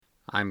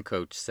I'm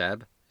Coach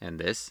Seb, and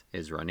this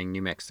is Running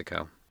New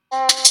Mexico.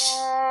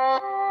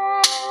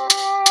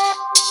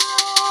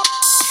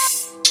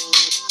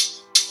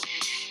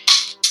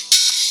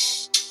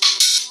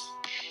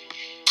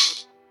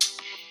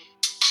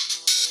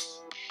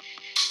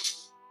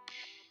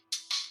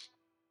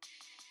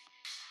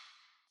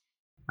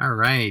 All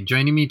right,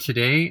 joining me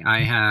today,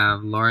 I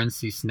have Lauren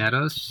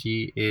Cisneros.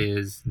 She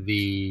is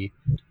the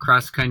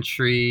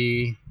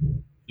cross-country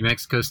New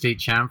Mexico state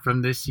champ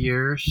from this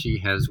year. She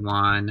has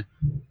won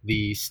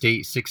the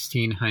state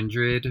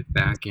 1600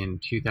 back in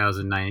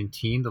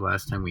 2019, the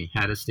last time we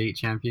had a state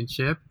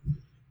championship.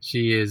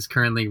 She is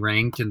currently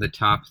ranked in the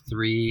top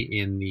 3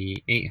 in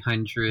the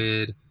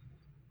 800,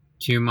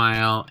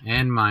 2-mile,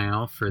 and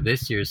mile for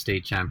this year's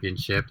state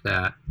championship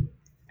that,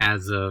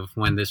 as of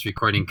when this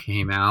recording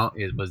came out,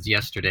 it was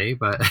yesterday,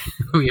 but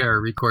we are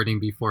recording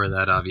before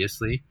that,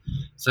 obviously.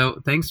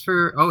 So thanks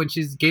for, and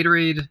she's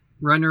Gatorade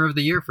Runner of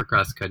the Year for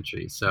cross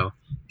country. So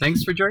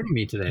thanks for joining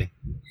me today.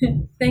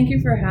 Thank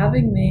you for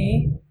having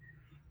me.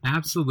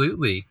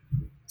 Absolutely.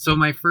 So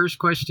my first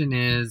question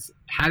is,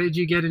 how did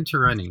you get into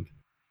running?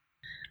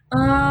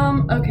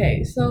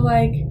 Okay, so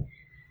I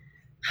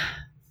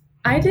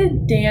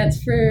did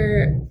dance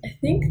for, I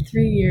think,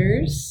 3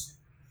 years.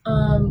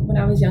 When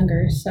I was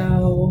younger,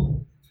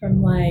 so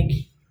from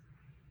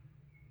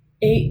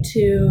 8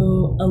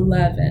 to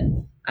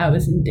 11 I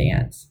was in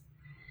dance,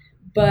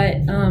 but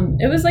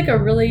it was like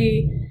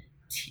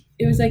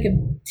it was like a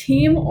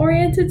team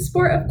oriented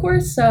sport, of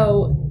course,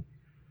 so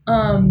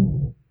I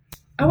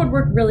would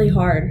work really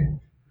hard,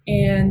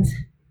 and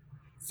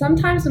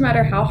sometimes no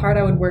matter how hard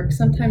I would work,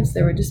 sometimes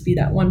there would just be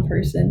that one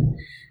person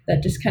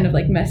that just kind of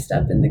messed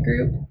up in the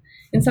group,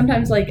 and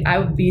sometimes I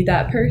would be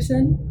that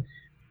person.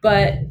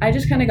 But I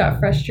just kind of got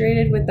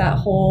frustrated with that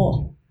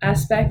whole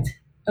aspect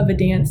of a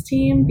dance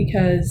team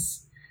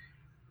because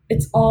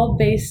it's all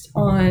based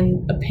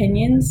on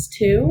opinions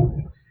too.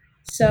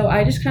 So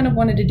I just kind of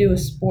wanted to do a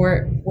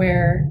sport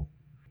where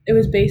it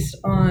was based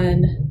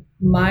on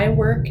my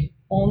work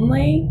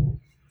only.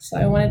 So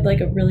I wanted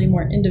a really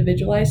more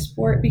individualized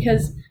sport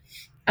because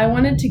I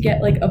wanted to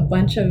get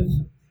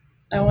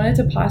I wanted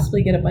to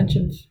possibly get a bunch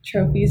of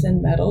trophies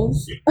and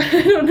medals.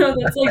 I don't know,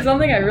 that's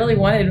something I really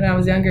wanted when I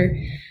was younger.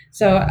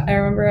 So I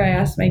remember I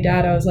asked my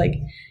dad, I was like, do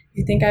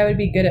you think I would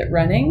be good at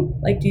running?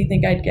 Do you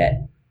think I'd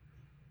get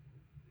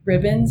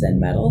ribbons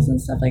and medals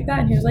and stuff like that?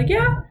 And he was like,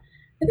 yeah,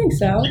 I think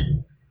so.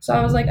 So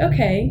I was like,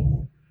 okay.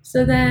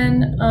 So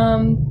then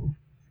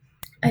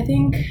I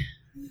think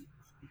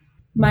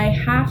my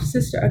half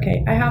sister,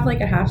 okay, I have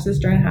a half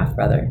sister and a half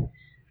brother,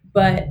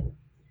 but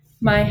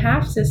my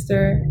half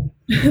sister,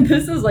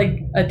 this is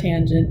a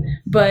tangent,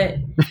 but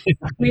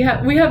we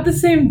have the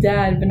same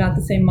dad, but not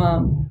the same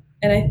mom.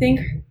 And I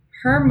think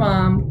her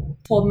mom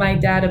told my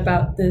dad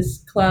about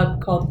this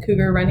club called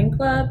Cougar Running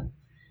Club,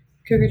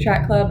 Cougar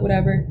Track Club,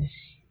 whatever.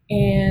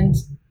 And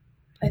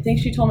I think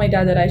she told my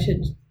dad that I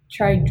should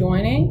try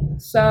joining.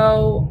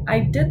 So I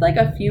did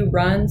a few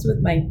runs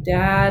with my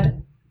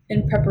dad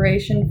in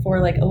preparation for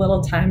a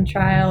little time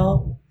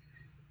trial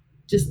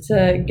just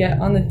to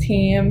get on the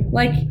team.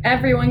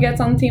 Everyone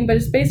gets on the team, but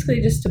it's basically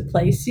just to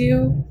place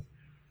you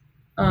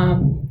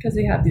because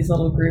they have these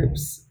little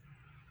groups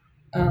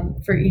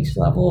for each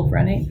level of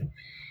running.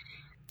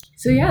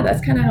 So yeah,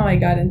 that's kind of how I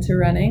got into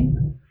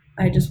running.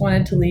 I just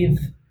wanted to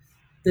leave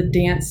the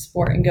dance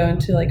sport and go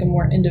into a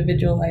more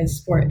individualized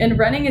sport. And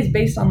running is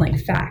based on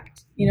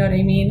fact. You know what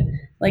I mean?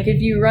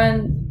 If you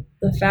run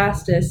the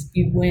fastest,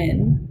 you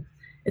win.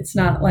 It's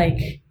not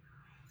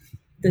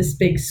this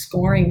big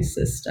scoring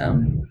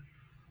system.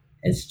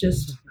 It's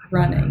just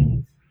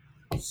running.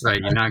 Right.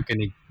 You're not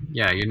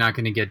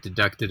gonna get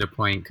deducted a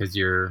point because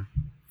your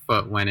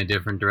foot went a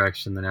different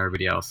direction than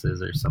everybody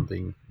else's or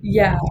something.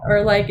 Yeah, or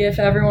if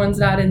everyone's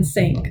not in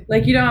sync.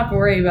 You don't have to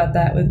worry about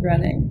that with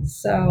running.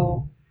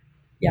 So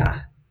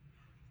yeah.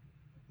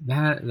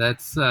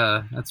 That's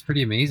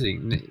pretty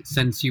amazing.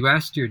 Since you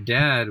asked your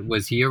dad,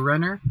 was he a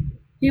runner?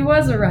 He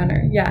was a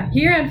runner. Yeah,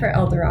 he ran for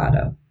El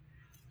Dorado.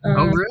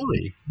 Oh,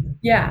 really?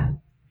 Yeah.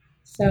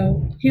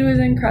 So he was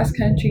in cross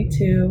country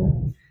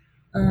too.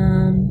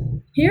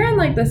 He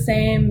ran the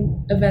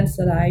same events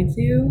that I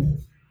do.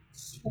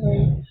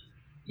 So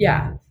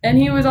yeah, and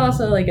he was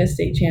also a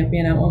state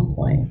champion at one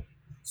point.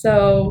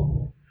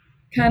 So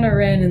kind of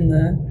ran in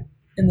the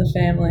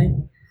family,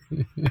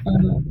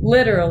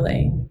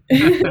 literally.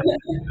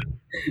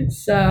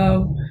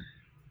 So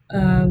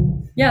yeah,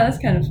 that's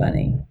kind of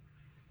funny.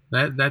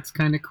 That's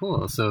kind of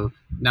cool. So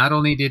not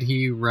only did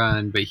he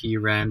run, but he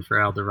ran for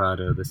El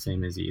Dorado the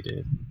same as you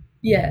did.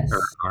 Yes.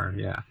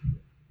 Yeah.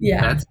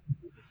 Yeah.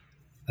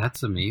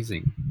 That's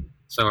amazing.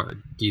 So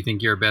do you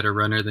think you're a better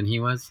runner than he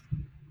was?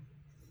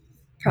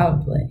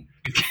 Probably.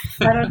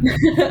 I don't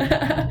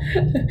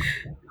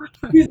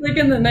He's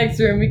in the next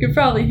room. He could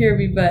probably hear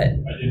me, but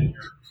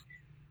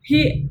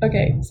he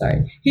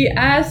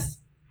asked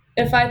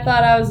if I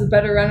thought I was a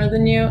better runner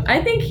than you.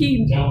 I think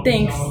he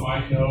thinks. Tell him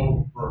I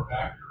know for a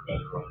fact you're a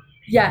better runner.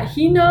 Yeah,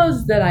 he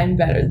knows that I'm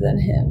better than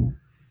him.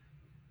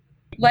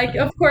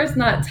 Of course,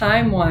 not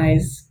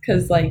time-wise,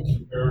 because,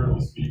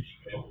 speaking,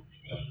 male to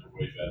female, you're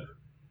way better.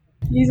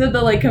 You said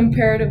that, like,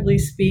 comparatively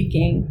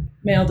speaking,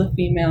 male to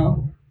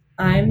female,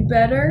 I'm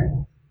better,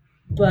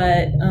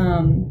 but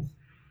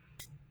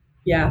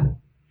yeah.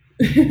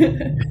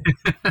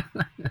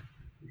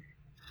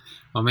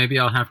 Well, maybe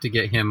I'll have to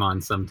get him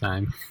on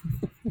sometime.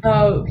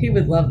 Oh, he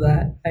would love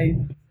that. I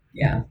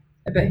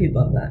bet he'd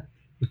love that.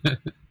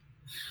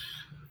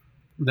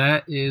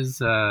 That is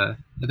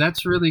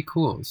that's really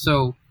cool.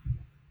 So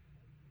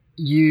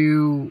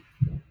you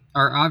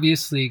are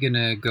obviously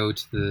gonna go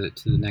to the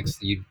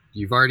next.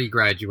 You've already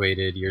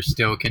graduated. You're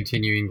still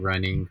continuing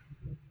running.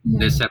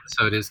 This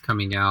episode is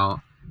coming out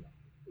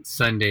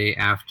Sunday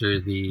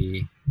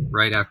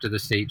right after the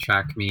state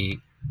track meet,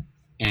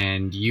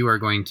 and you are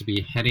going to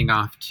be heading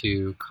off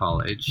to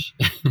college.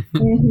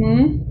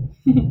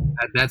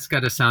 That's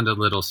got to sound a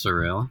little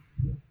surreal.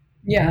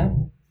 Yeah.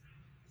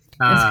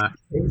 It's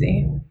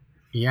crazy.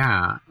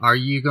 Yeah. Are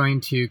you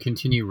going to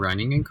continue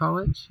running in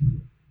college?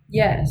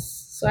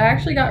 Yes. So I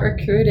actually got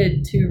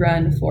recruited to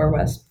run for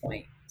West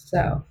Point.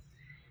 So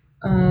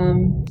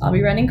I'll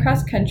be running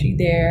cross country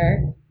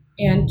there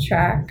and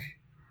track.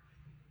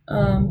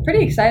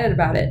 Pretty excited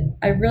about it.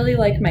 I really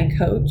like my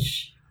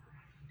coach.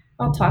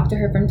 I'll talk to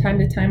her from time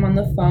to time on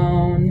the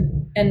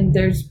phone. And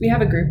we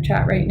have a group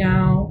chat right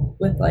now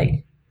with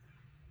like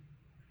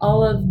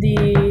all of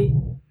the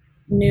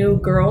new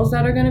girls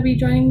that are going to be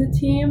joining the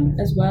team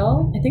as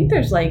well. I think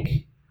there's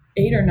like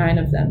 8 or 9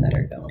 of them that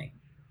are going.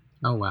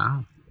 Oh,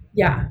 wow.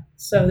 Yeah.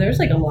 So there's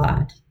like a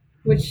lot,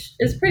 which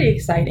is pretty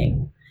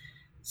exciting.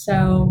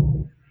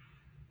 So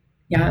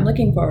yeah, I'm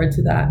looking forward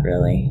to that,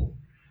 really.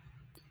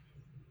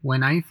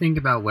 When I think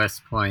about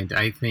West Point,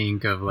 I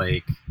think of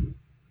like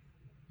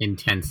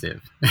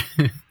intensive.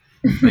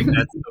 Like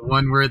that's the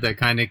one word that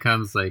kind of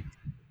comes like,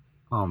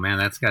 oh man,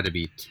 that's got to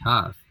be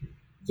tough.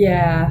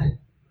 Yeah,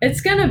 it's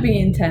going to be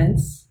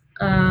intense,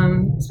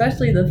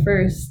 especially the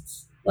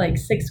first like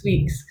 6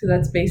 weeks because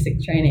that's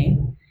basic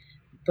training.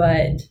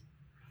 But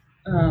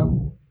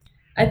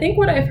I think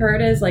what I've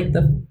heard is like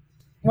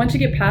once you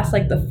get past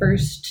like the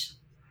first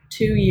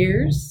 2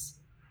 years,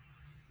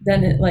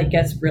 then it like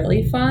gets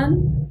really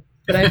fun.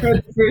 But I've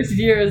heard the first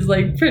year is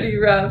like pretty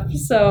rough.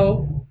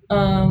 So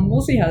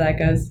we'll see how that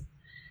goes.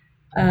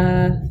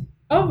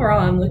 Overall,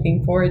 I'm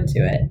looking forward to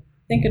it. I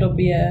think it'll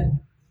be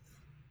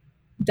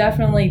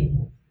definitely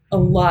a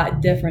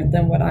lot different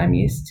than what I'm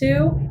used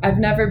to. I've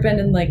never been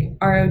in like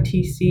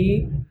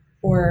ROTC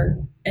or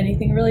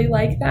anything really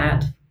like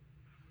that,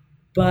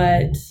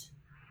 but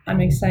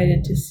I'm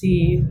excited to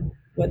see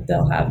what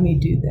they'll have me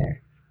do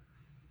there.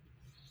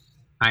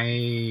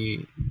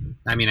 I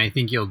mean, I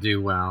think you'll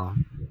do well.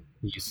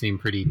 You seem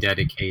pretty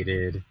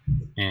dedicated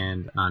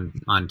and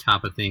on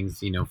top of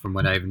things, you know, from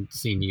what I've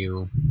seen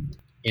you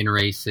in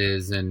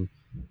races, and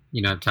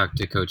you know, I've talked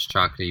to Coach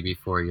Chalkley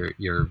before,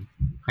 your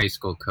high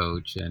school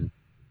coach, and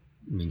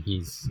I mean,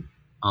 he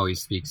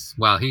speaks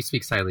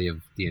highly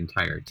of the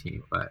entire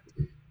team, but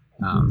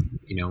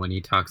you know, when he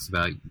talks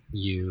about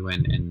you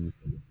and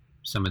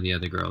some of the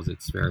other girls,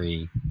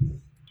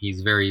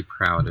 he's very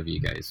proud of you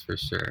guys for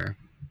sure.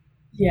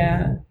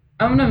 Yeah,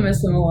 I'm gonna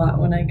miss him a lot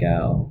when I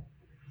go.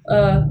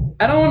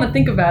 I don't want to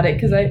think about it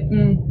because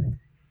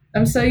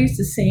I'm so used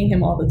to seeing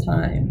him all the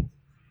time,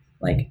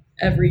 like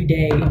every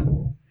day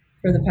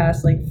for the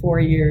past like 4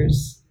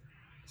 years.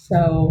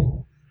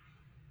 So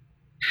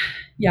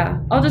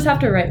yeah, I'll just have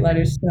to write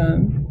letters to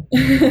him.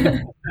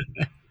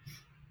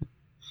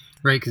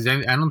 Right, because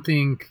I don't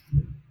think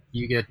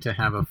you get to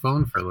have a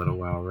phone for a little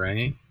while,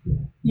 right?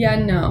 Yeah,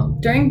 no.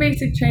 During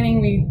basic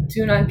training, we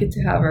do not get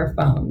to have our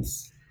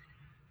phones.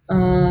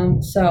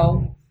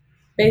 So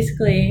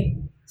basically,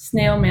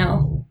 snail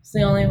mail is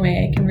the only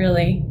way I can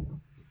really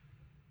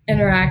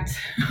interact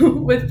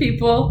with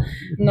people,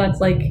 and that's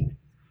like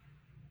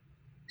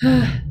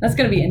that's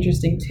gonna be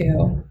interesting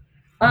too.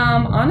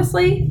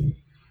 Honestly,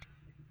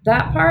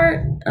 that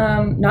part,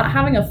 not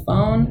having a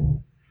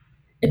phone,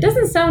 it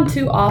doesn't sound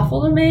too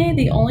awful to me.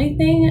 The only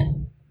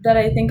thing that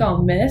I think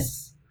I'll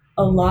miss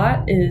a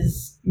lot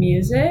is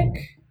music,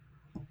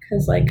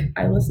 because like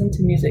I listen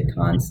to music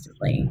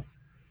constantly,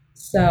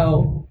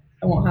 so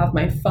I won't have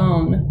my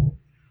phone.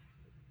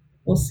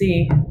 We'll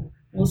see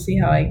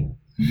how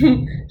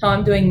how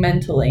I'm doing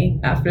mentally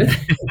after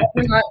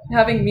not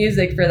having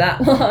music for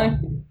that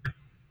long.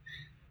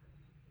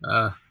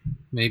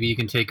 Maybe you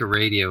can take a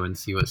radio and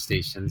see what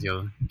stations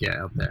you'll get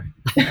out there.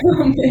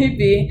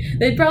 Maybe.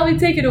 They'd probably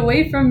take it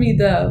away from me,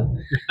 though.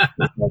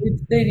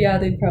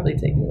 They'd probably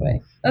take it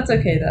away. That's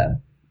okay,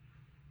 though.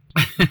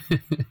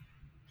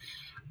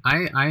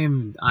 I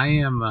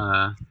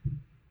am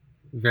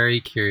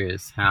very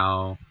curious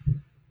how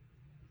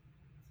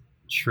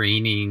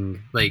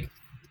training, like,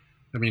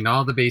 I mean,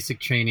 all the basic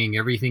training,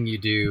 everything you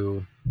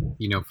do,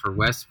 you know, for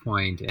West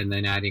Point, and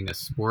then adding a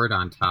sport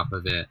on top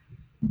of it.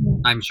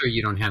 I'm sure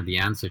you don't have the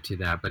answer to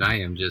that, but I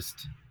am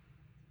just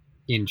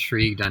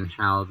intrigued on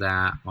how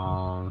that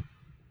all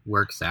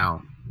works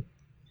out.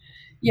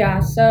 Yeah,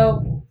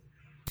 so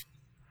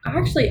I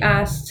actually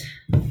asked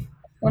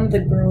one of the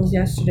girls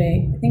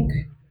yesterday, I think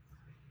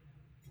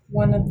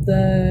one of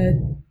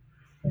the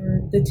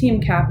the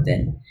team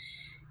captain.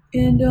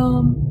 And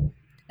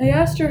I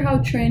asked her how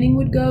training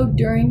would go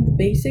during the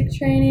basic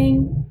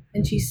training,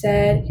 and she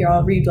said, here,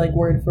 I'll read like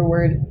word for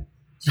word.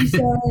 She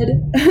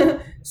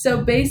said,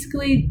 so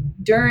basically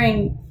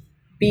during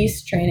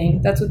beast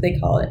training, that's what they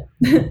call it,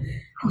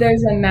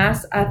 there's a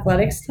mass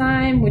athletics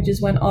time, which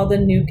is when all the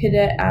new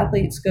cadet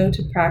athletes go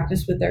to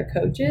practice with their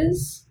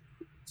coaches.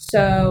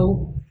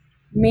 So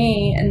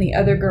me and the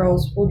other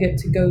girls will get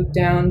to go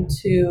down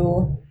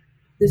to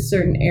this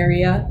certain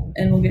area,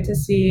 and we'll get to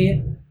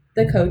see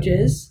the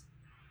coaches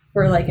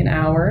for like an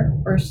hour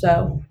or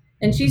so.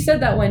 And she said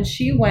that when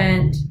she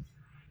went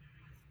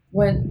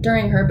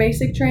during her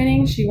basic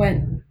training, she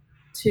went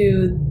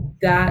to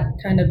that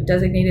kind of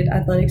designated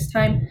athletics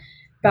time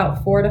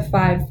about 4 to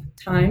 5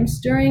 times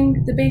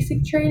during the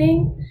basic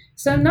training.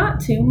 So not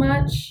too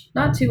much,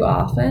 not too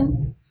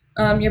often.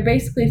 You're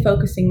basically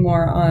focusing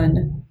more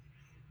on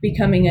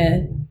becoming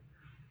a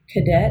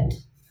cadet.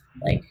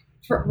 Like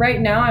for right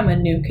now, I'm a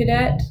new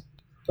cadet,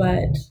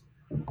 but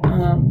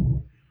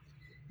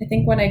I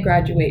think when I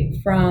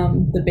graduate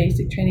from the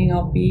basic training,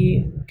 I'll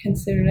be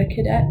considered a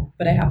cadet,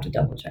 but I have to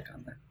double check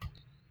on that.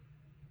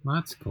 Well,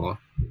 that's cool.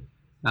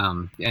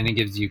 And it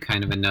gives you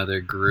kind of another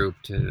group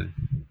to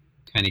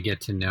kind of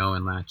get to know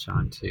and latch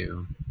on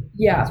to.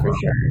 Yeah, for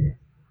sure.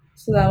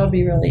 So that'll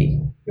be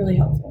really, really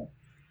helpful.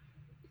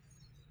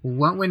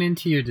 What went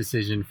into your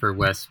decision for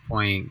West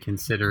Point,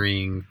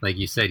 considering, like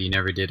you said, you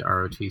never did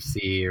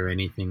ROTC or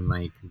anything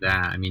like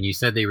that? I mean, you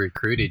said they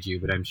recruited you,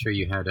 but I'm sure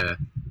you had a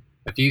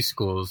few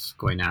schools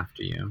going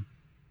after you.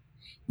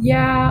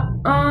 Yeah,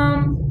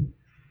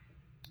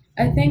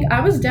 I think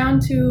I was down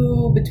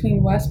to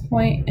between West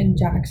Point and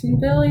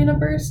Jacksonville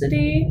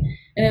University,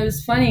 and it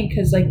was funny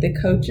because like the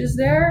coaches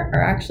there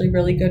are actually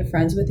really good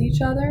friends with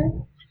each other.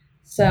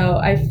 So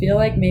I feel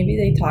like maybe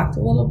they talked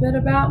a little bit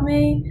about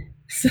me.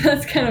 So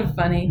that's kind of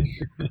funny.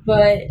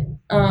 But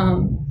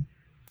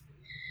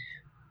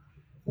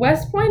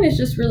West Point is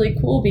just really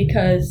cool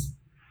because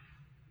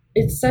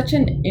it's such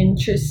an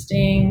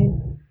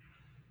interesting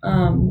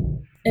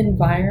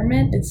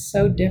environment. It's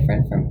so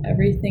different from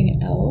everything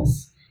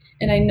else.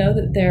 And I know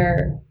that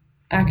their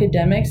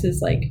academics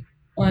is like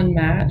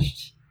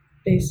unmatched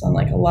based on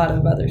like a lot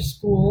of other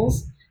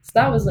schools. So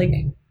that was like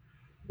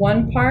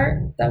one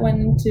part that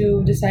went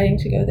into deciding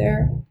to go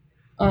there.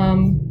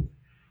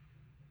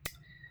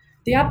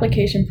 The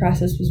application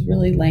process was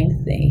really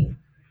lengthy,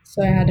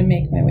 so I had to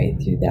make my way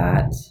through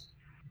that.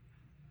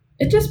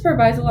 It just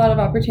provides a lot of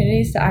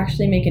opportunities to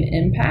actually make an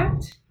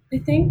impact, I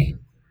think,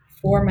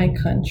 for my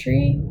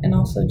country, and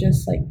also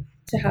just like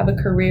to have a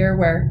career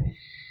where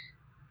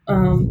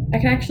I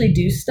can actually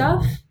do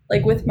stuff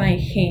like with my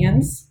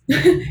hands.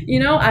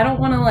 You know, I don't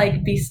want to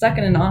like be stuck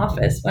in an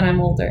office when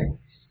I'm older.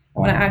 I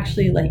want to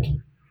actually like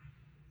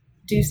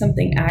do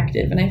something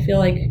active, and I feel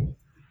like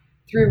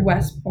through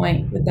West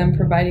Point, with them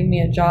providing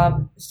me a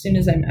job as soon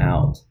as I'm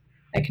out,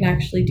 I can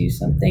actually do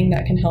something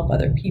that can help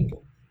other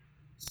people.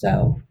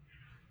 So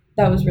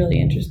that was really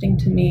interesting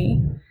to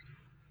me.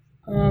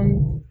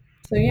 So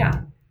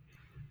yeah.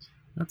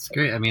 That's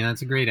great. I mean,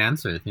 that's a great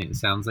answer. I think it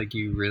sounds like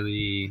you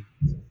really,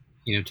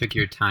 took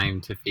your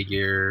time to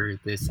figure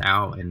this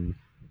out and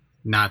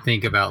not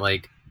think about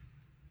like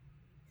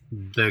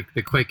the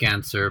quick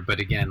answer, but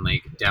again,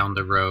 like down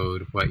the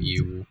road, what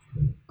you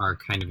are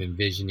kind of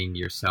envisioning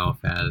yourself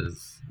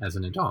as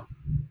an adult.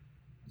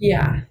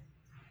 Yeah.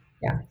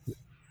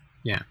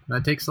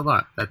 That takes a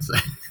lot. That's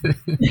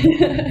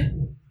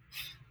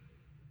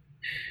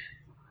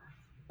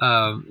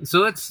so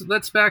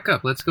let's back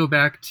up. Let's go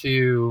back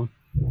to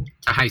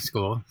high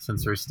school,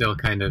 since we're still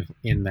kind of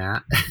in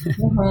that.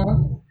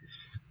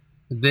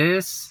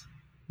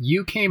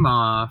 You came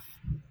off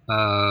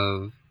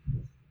of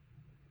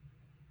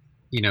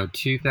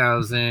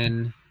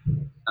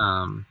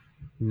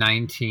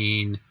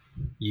 2019,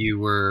 you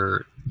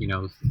were,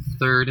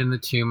 third in the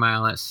 2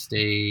 mile at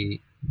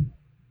state.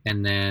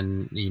 And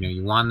then,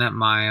 you won that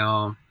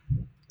mile,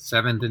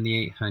 7th in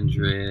the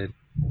 800.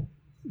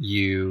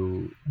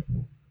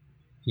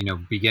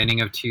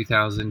 Beginning of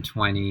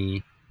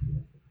 2020,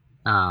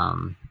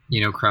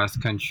 cross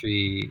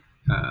country,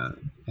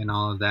 and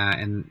all of that.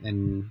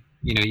 And,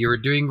 you were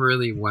doing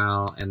really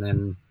well. And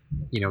then,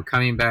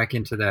 coming back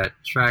into that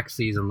track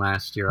season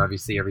last year,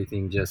 obviously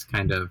everything just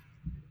kind of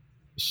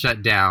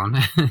shut down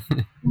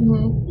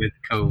with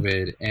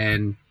COVID.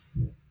 And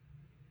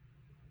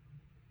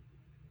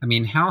I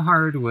mean, how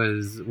hard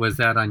was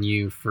that on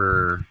you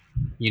for,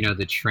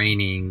 the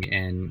training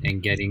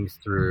and getting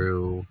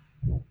through,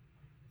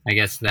 I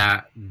guess,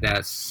 that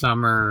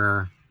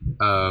summer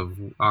of,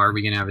 are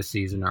we going to have a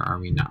season or are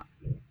we not?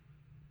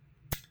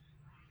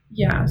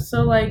 Yeah.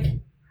 So like,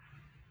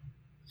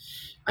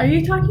 are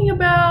you talking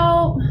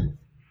about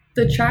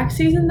the track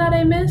season that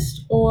I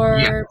missed,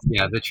 or?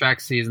 Yeah, the track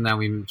season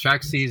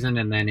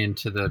and then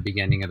into the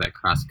beginning of that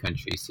cross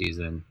country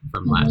season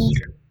from last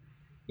year.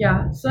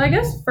 Yeah. So I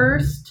guess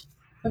first,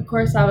 of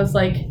course, I was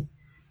like,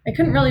 I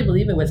couldn't really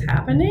believe it was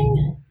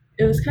happening.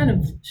 It was kind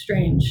of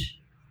strange.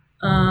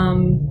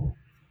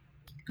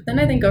 But then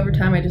I think over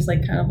time I just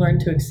like kind of learned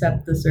to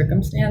accept the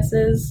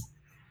circumstances,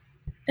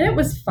 and it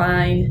was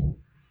fine.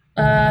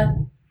 Uh,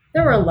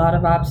 there were a lot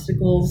of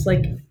obstacles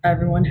like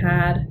everyone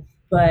had,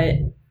 but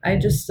I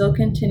just still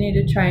continued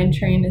to try and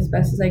train as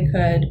best as I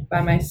could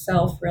by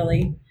myself,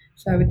 really.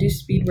 So I would do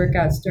speed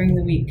workouts during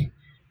the week.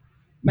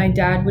 My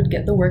dad would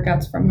get the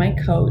workouts from my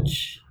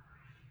coach,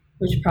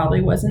 which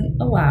probably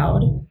wasn't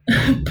allowed,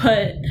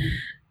 but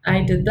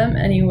I did them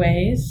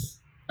anyways.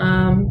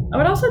 I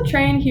would also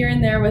train here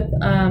and there with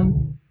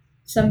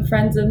some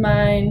friends of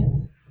mine.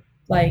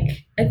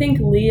 Like, I think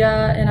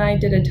Leah and I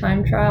did a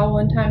time trial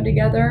one time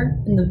together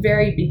in the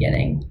very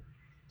beginning.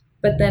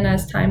 But then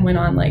as time went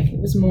on, like, it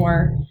was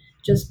more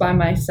just by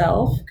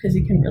myself because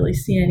you couldn't really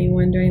see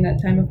anyone during that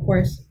time, of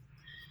course.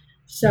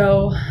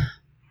 So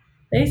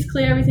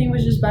basically everything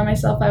was just by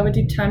myself. I would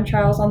do time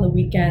trials on the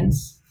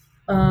weekends.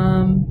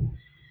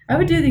 I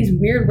would do these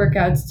weird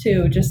workouts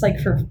too, just like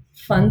for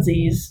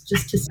funsies,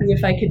 just to see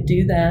if I could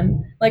do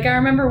them. Like, I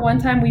remember one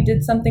time we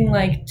did something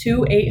like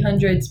 2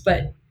 800s,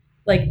 but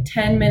like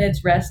 10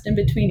 minutes rest in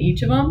between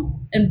each of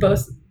them, and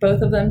both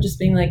of them just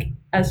being like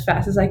as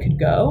fast as I could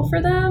go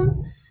for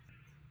them,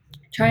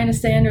 trying to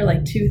stay under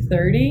like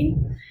 230,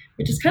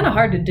 which is kind of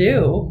hard to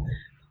do.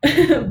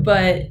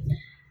 But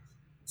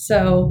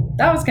so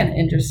that was kind of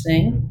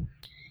interesting.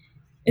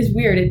 It's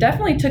weird. It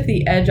definitely took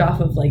the edge off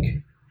of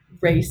like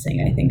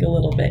racing, I think, a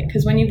little bit,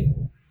 because when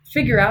you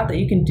figure out that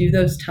you can do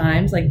those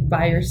times like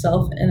by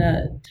yourself in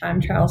a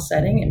time trial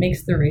setting, it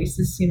makes the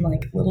races seem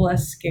like a little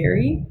less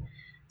scary.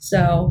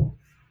 So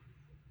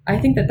I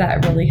think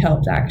that really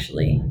helped,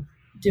 actually,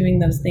 doing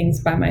those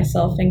things by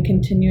myself and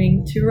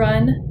continuing to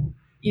run,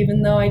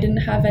 even though I didn't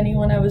have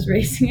anyone I was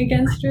racing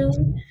against,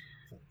 really.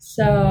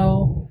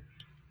 So,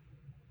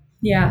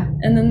 yeah.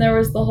 And then there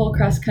was the whole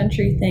cross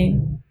country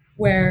thing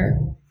where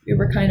we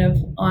were kind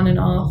of on and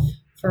off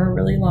for a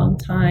really long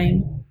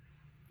time.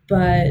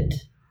 But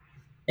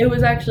it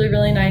was actually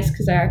really nice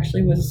because I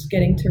actually was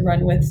getting to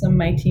run with some of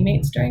my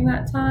teammates during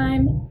that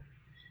time.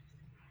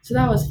 So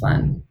that was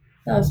fun.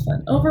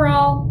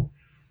 Overall,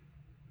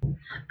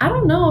 I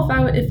don't know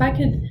if I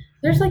could.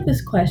 There's like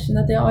this question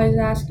that they always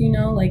ask,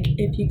 like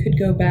if you could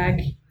go back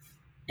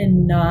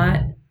and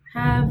not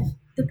have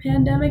the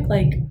pandemic,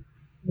 like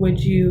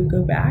would you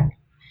go back?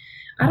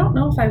 I don't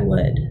know if I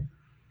would,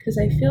 because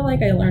I feel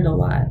like I learned a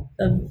lot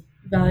of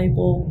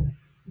valuable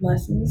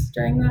lessons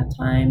during that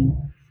time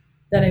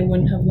that I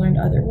wouldn't have learned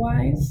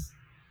otherwise.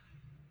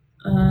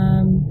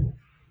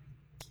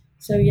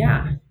 So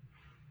yeah.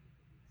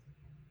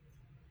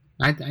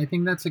 I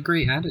think that's a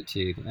great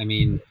attitude. I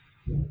mean,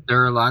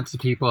 there are lots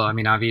of people. I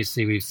mean,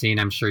 obviously, we've seen,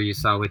 I'm sure you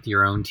saw with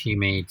your own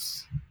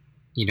teammates,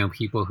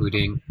 people who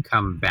didn't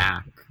come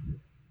back,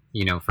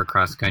 for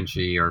cross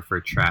country or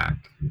for track.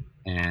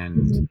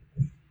 And,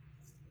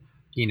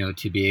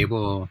 to be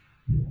able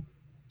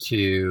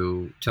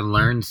to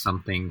learn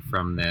something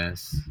from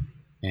this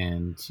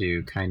and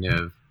to kind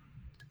of,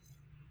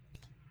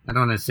 I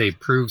don't want to say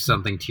prove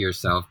something to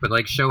yourself, but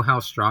like show how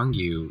strong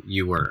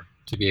you were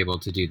to be able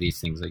to do these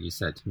things, like you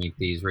said, to make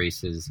these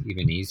races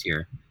even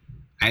easier.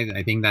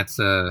 I think that's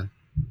a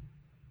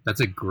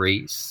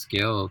great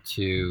skill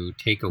to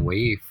take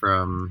away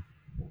from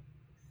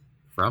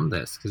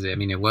this, because I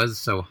mean it was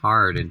so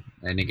hard,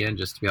 and again,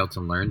 just to be able to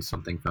learn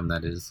something from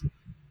that is,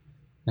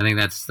 I think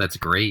that's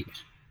great.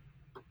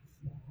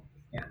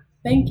 Yeah,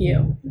 thank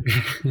you.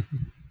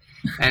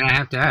 And I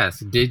have to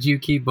ask, did you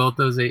keep both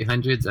those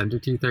 800s under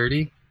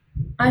 230?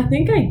 I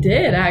think I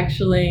did,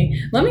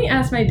 actually. Let me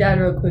ask my dad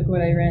real quick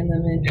what I ran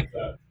them in.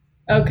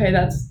 Okay,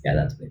 that's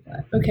pretty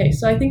flat. Okay,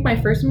 so I think my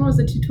first one was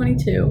a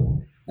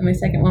 222, and my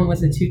second one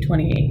was a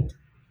 228.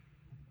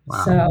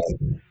 Wow. So a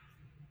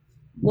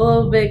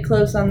little bit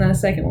close on that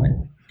second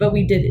one, but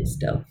we did it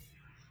still.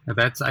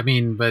 But to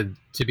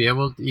be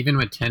able, even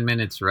with 10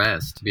 minutes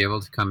rest, to be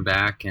able to come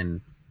back and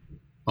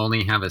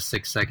only have a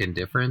 6-second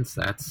difference,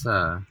 that's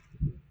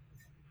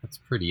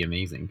pretty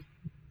amazing.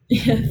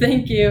 Yeah,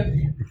 thank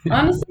you.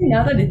 Honestly,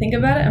 now that I think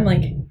about it, I'm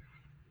like,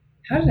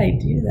 how did I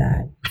do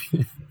that?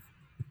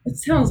 It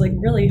sounds like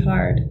really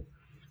hard.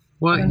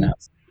 Well, I don't know.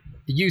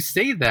 You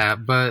say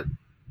that, but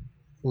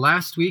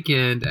last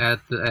weekend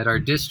at our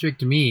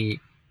district meet,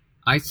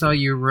 I saw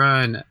you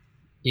run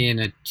in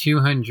a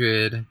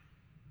 200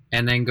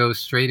 and then go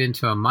straight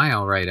into a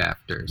mile right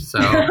after. So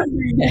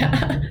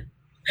yeah,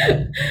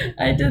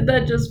 I did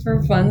that just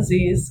for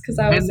funsies, because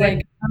I was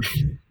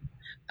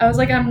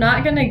like, I'm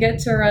not going to get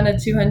to run a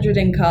 200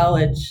 in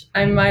college.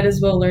 I might as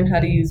well learn how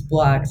to use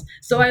blocks.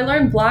 So I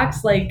learned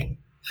blocks like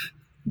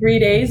 3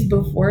 days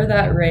before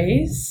that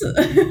race.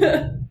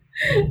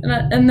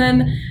 and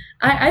then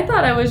I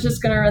thought I was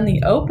just going to run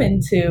the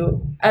open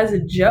too, as a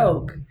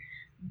joke.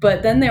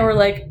 But then they were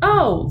like,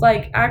 oh,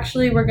 like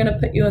actually we're going to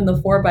put you in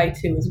the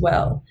 4x2 as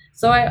well.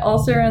 So I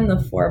also ran the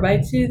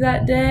 4x2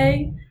 that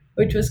day,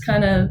 which was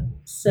kind of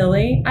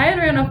silly. I had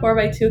ran a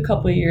 4x2 a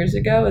couple of years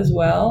ago as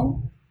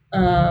well.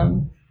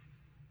 But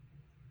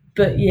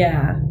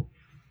yeah,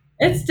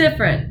 it's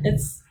different.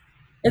 It's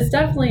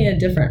definitely a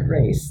different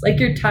race. Like,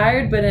 you're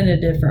tired, but in a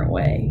different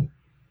way.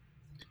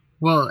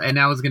 Well, and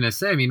I was gonna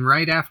say, I mean,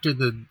 right after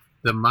the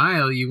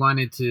mile,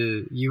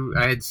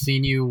 I had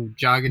seen you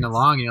jogging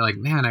along, and you're like,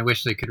 man, I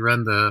wish I could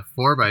run the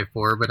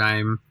 4x4, but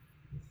I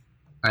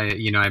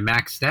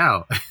maxed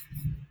out.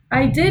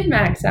 I did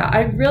max out.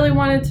 I really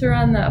wanted to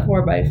run that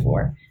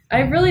 4x4. I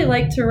really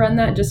like to run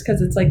that just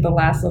because it's like the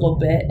last little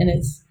bit, and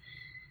it's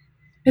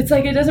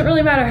like it doesn't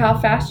really matter how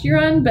fast you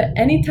run, but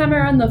anytime I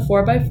run the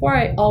 4x4,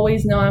 I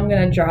always know I'm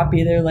gonna drop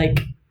either like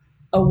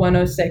a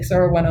 106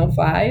 or a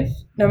 105,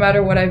 no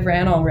matter what I've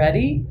ran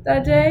already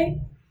that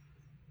day,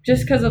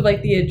 just because of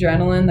like the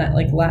adrenaline, that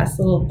like last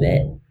little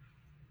bit.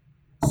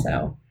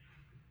 So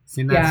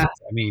See, that's,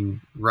 I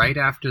mean, right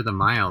after the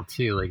mile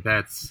too, like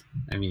that's,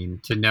 I mean,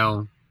 to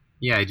know,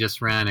 yeah, I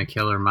just ran a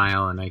killer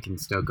mile and I can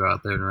still go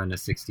out there and run a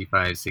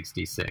 65,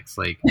 66.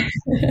 Like,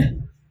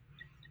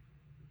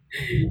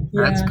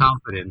 that's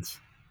confidence.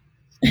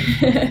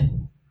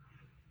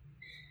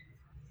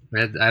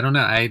 I don't know.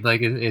 I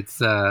like it, it's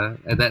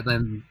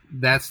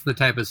that's the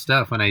type of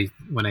stuff when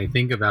I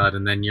think about it,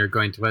 and then you're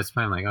going to West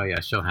Point, I'm like, oh yeah,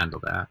 she'll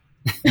handle that.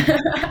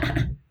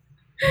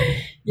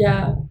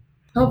 Yeah.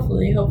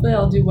 Hopefully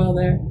I'll do well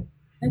there.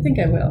 I think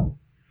I will.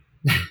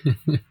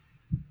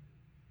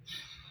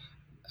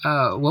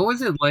 What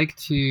was it like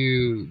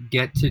to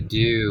get to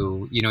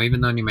do,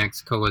 even though New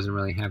Mexico wasn't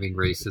really having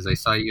races, I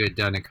saw you had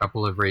done a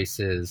couple of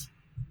races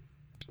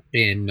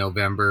in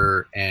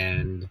November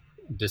and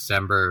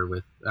December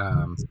with,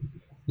 I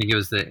think it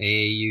was the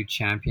AAU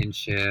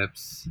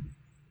championships,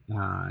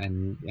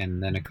 and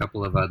then a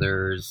couple of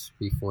others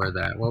before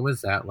that. What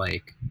was that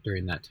like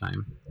during that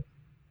time?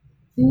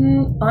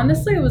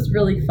 Honestly, it was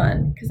really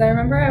fun because I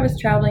remember I was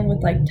traveling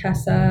with like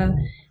Tessa,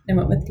 and I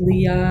went with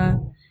Leah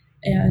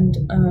and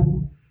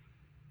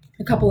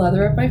a couple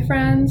other of my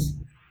friends,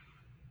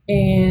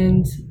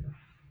 and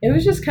it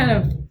was just kind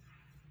of,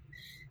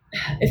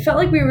 it felt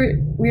like we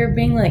were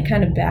being like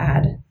kind of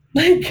bad,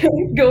 like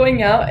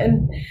going out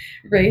and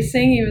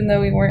racing even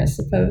though we weren't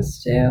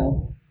supposed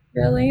to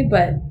really,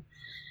 but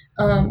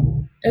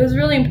it was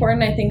really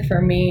important, I think,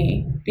 for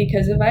me,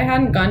 because if I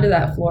hadn't gone to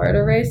that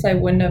Florida race, I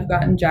wouldn't have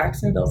gotten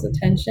Jacksonville's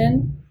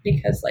attention,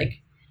 because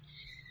like,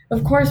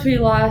 of course we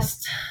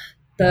lost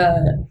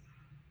the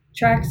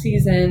track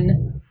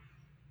season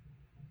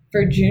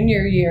for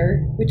junior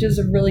year, which is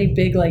a really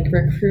big like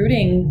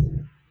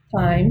recruiting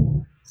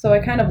time. So I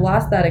kind of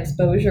lost that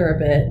exposure a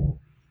bit.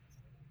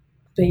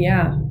 But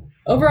yeah,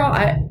 overall,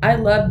 I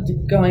loved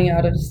going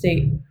out of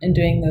state and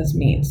doing those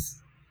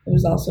meets. It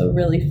was also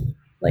really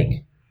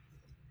like,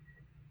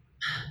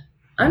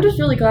 I'm just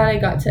really glad I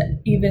got to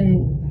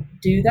even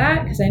do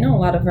that, because I know a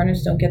lot of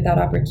runners don't get that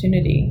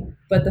opportunity.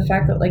 But the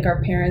fact that like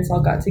our parents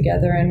all got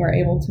together and were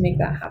able to make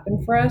that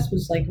happen for us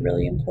was like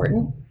really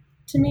important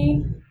to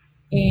me.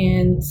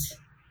 And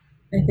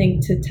I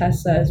think to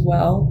Tessa as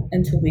well,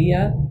 and to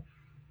Leah.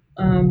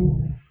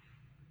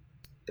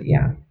 But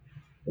yeah,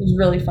 it was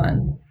really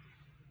fun.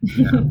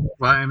 Yeah.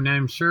 Well, I mean,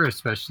 I'm sure,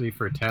 especially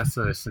for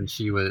Tessa, since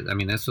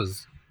this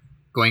was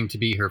going to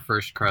be her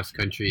first cross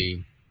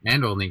country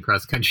and only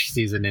cross country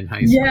season in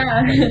high school.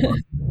 Yeah.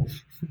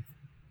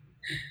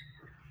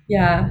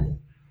 Yeah.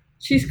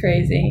 She's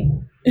crazy.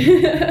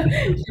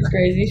 She's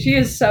crazy. She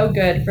is so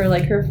good for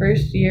like her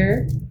first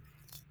year.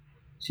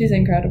 She's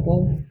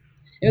incredible.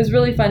 It was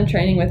really fun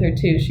training with her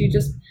too.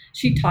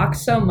 She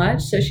talks so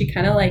much, so she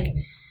kind of like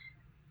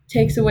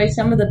takes away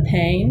some of the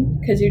pain,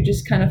 because you're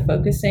just kind of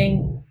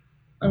focusing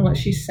on what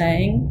she's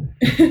saying.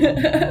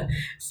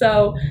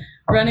 So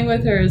running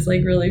with her is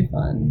like really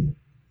fun.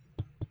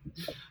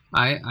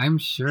 I'm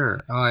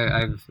sure. Oh,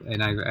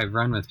 I've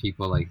run with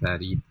people like that.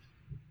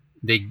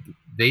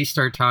 They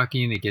start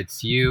talking, it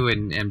gets you,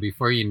 and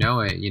before you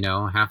know it,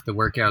 half the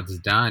workout's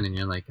done, and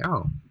you're like,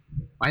 oh,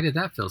 why did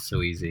that feel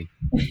so easy?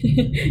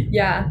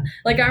 Yeah,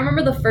 like I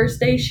remember the first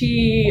day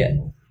she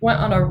went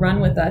on a run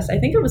with us. I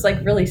think it was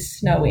like really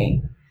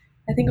snowy.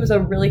 I think it was a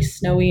really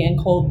snowy and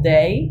cold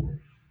day.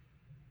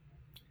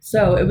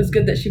 So it was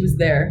good that she was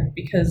there,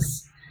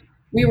 because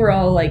we were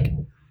all like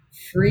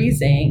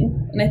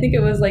freezing. And I think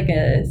it was like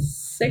a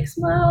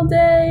 6-mile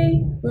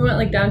day. We went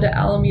like down to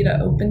Alameda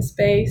open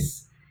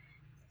space,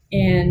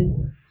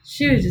 and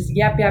she was just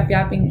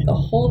yapping the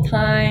whole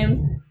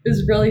time. It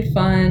was really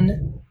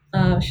fun.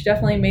 She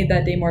definitely made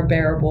that day more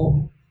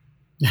bearable.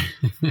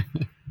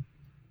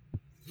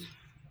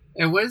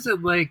 And what is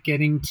it like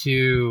getting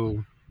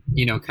to,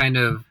 kind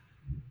of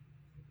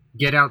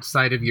get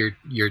outside of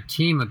your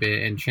team a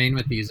bit and train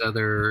with these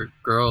other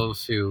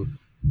girls who,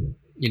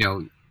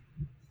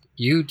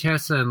 you,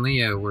 Tessa, and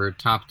Leah were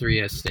top 3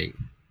 at state,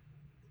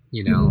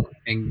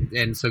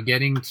 and so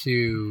getting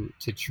to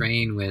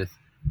train with,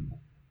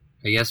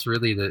 I guess,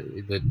 really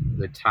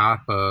the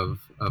top of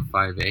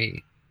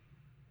 5A.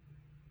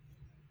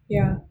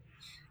 Yeah.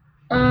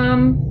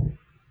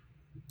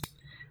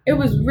 It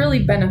was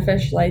really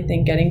beneficial, I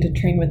think, getting to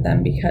train with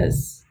them,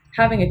 because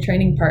having a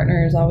training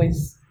partner is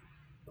always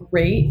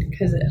great,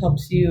 because it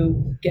helps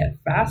you get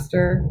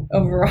faster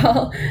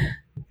overall.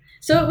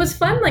 So it was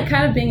fun, like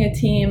kind of being a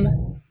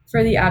team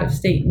for the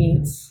out-of-state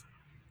meets,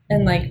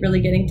 and like really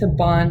getting to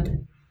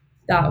bond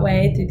that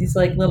way through these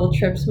like little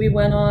trips we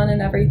went on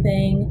and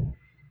everything.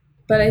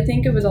 But I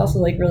think it was also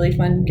like really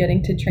fun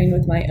getting to train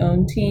with my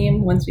own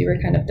team once we were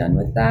kind of done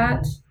with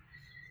that.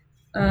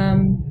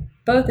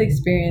 Both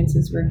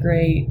experiences were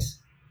great.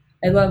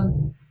 I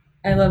love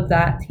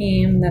that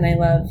team. Then I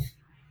love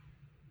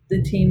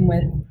the team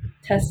with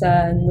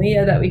Tessa and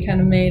Leah that we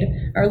kind of made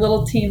our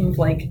little team of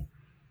like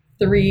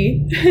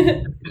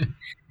 3.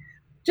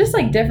 Just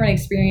like different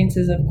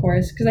experiences, of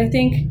course, because I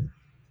think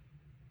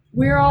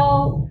we're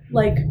all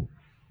like,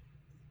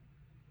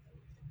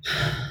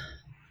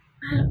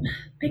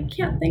 I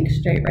can't think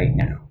straight right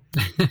now,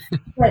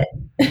 but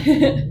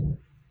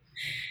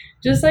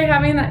just like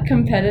having that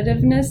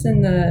competitiveness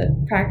in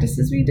the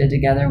practices we did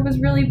together was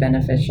really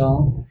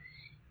beneficial.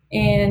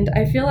 And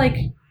I feel like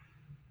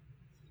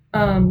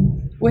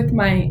with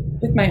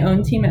my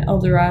own team at El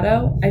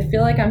Dorado, I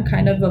feel like I'm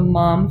kind of a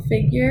mom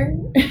figure,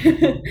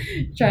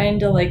 trying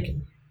to like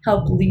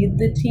help lead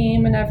the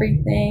team and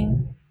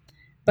everything.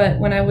 But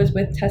when I was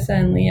with Tessa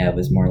and Leah, it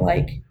was more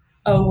like,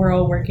 oh, we're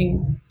all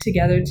working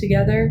together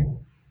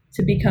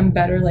to become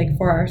better, like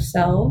for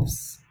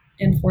ourselves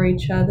and for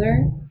each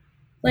other.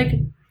 Like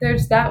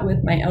there's that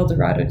with my El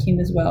Dorado team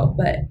as well,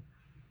 but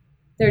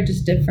they're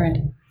just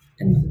different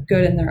and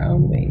good in their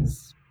own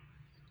ways.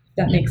 If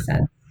that makes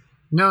sense.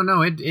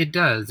 No, it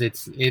does.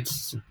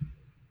 It's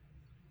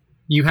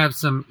you have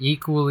some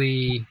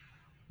equally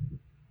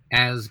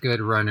as good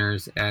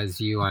runners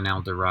as you on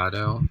El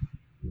Dorado,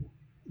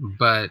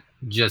 but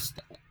just,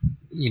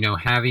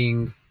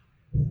 being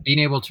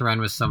able to run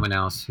with someone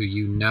else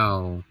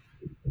who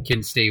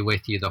can stay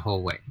with you the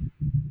whole way,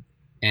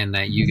 and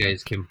that you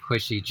guys can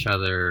push each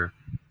other,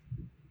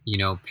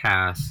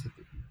 past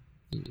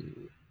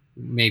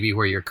maybe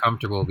where you're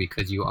comfortable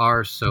because you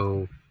are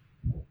so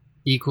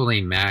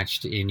equally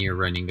matched in your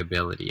running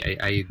ability.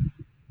 I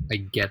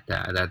get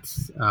that.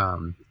 That's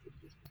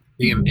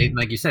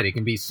like you said, it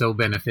can be so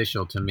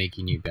beneficial to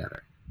making you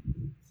better.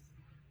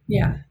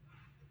 Yeah,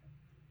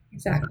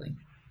 exactly.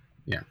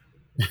 Yeah.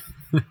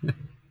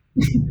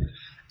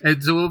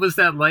 And so what was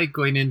that like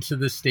going into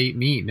the state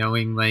meet,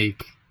 knowing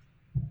like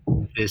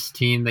this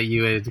team that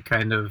you had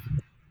kind of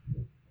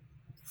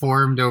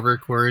formed over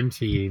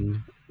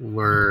quarantine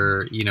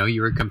were,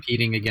 you were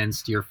competing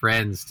against your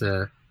friends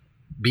to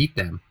beat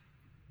them?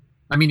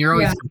 I mean, you're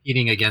always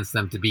competing against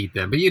them to beat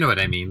them, but you know what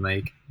I mean?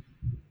 Like,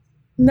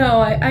 no,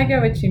 I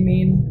get what you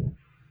mean.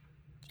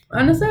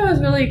 Honestly, I was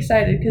really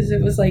excited because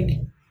it was like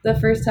the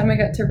first time I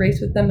got to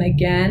race with them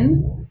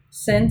again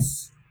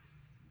since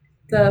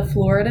the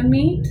Florida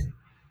meet.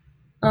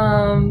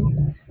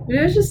 But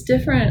it was just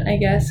different, I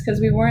guess,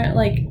 because we weren't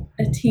like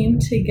a team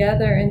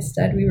together.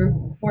 Instead, we were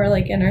more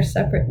like in our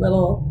separate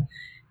little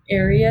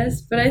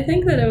areas. But I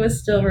think that it was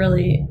still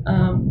really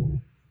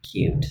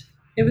cute.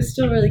 It was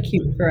still really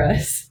cute for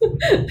us.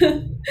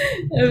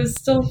 It was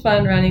still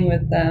fun running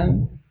with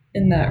them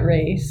in that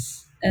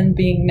race and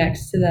being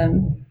next to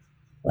them,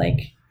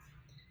 like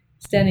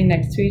standing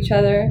next to each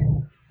other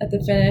at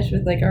the finish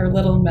with like our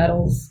little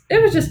medals.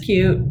 It was just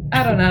cute.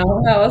 I don't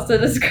know how else to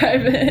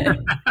describe it.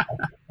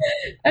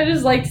 I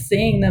just liked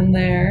seeing them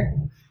there.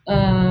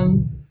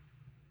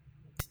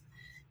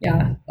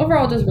 Yeah,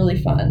 overall just really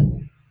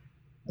fun.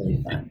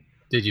 Really fun.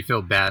 Did you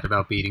feel bad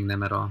about beating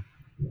them at all?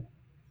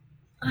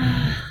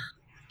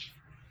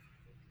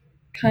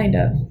 Kind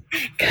of,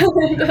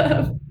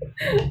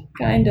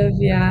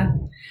 yeah.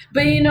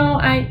 But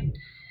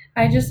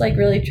I just like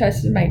really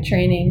trusted my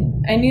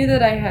training. I knew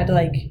that I had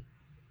like,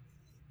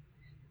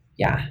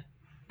 I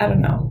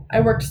don't know.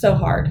 I worked so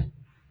hard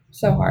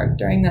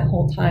during that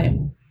whole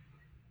time.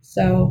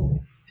 So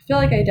I feel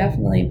like I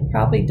definitely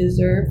probably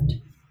deserved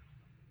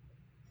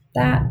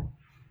that,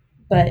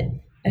 but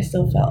I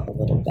still felt a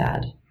little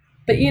bad.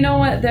 But you know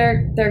what?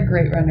 They're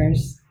great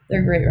runners.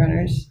 They're great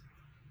runners.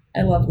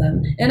 I love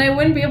them. And I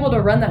wouldn't be able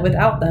to run that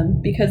without them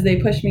because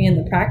they pushed me in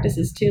the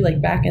practices too, like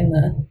back in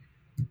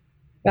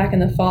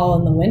the fall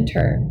and the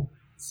winter.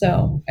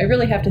 So I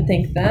really have to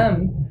thank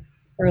them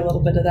for a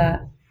little bit of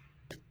that.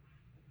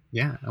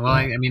 Yeah. Well,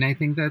 I mean, I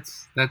think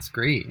that's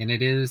great. And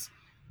it is,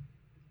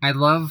 I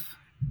love,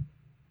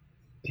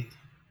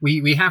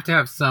 we have to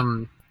have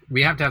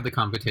the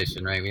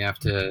competition, right? We have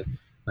to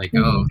like,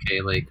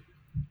 okay, like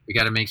we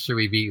got to make sure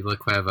we beat La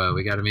Cueva.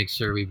 We got to make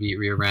sure we beat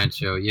Rio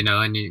Rancho,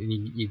 and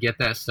you get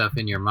that stuff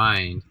in your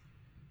mind.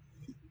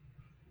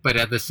 But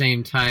at the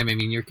same time, I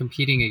mean, you're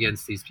competing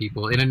against these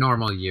people in a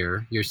normal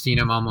year. You're seeing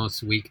them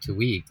almost week to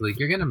week. Like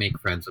you're going to make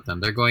friends with them.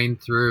 They're going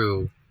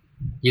through,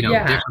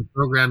 different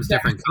programs,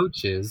 different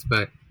coaches,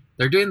 but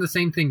they're doing the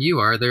same thing you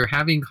are. They're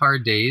having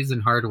hard days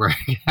and hard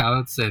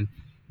workouts, and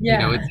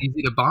it's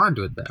easy to bond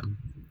with them.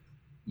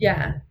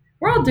 Yeah.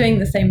 We're all doing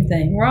the same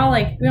thing. We all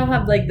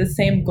have like the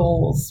same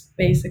goals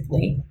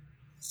basically.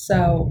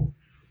 So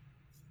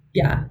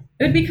yeah,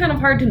 it would be kind of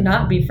hard to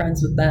not be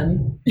friends with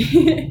them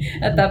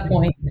at that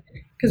point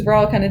because we're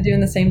all kind of doing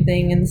the same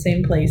thing in the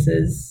same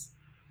places.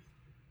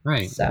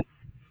 Right. So.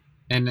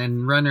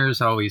 And runners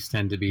always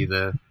tend to be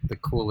the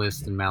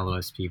coolest and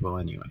mellowest people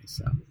anyway,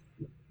 so.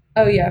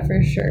 Oh yeah,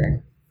 for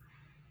sure.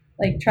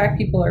 Like track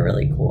people are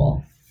really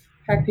cool.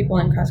 track people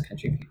and cross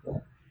country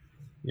people.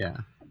 Yeah.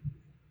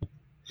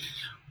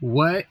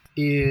 What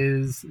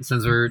is,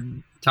 since we're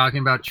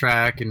talking about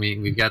track and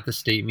we've got the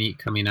state meet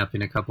coming up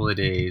in a couple of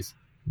days,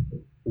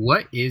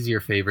 what is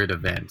your favorite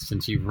event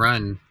since you've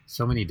run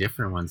so many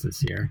different ones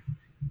this year?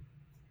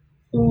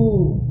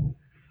 Ooh,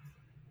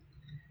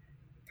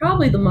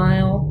 probably the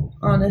mile,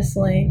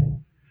 honestly.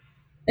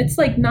 It's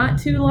like not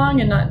too long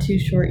and not too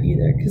short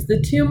either. Because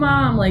the 2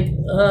 mile, I'm like,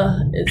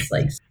 ugh, it's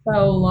like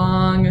so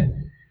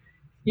long.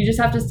 You just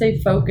have to stay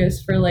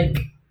focused for like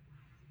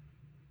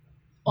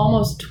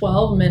almost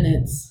 12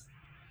 minutes.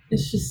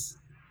 It's just,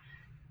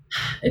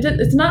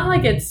 it's not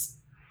like it's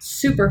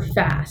super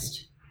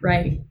fast,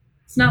 right?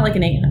 It's not like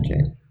an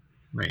 800.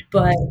 Right.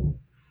 But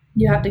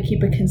you have to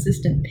keep a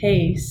consistent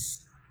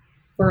pace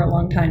for a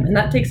long time. And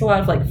that takes a lot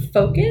of like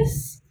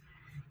focus.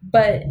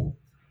 But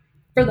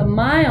for the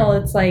mile,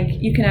 it's like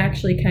you can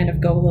actually kind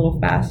of go a little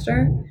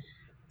faster.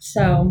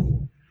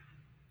 So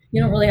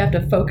you don't really have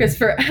to focus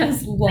for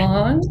as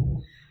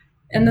long.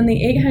 And then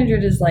the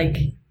 800 is like,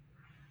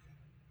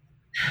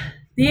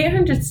 the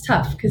 800's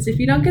tough because if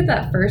you don't get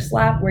that first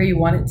lap where you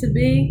want it to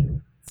be,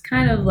 it's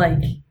kind of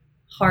like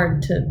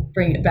hard to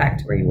bring it back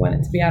to where you want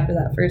it to be after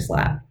that first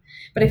lap.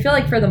 But I feel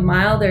like for the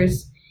mile,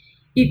 there's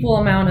equal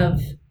amount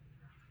of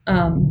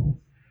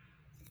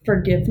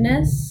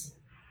forgiveness.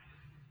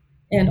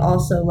 And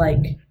also,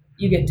 like,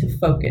 you get to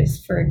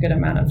focus for a good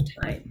amount of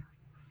time.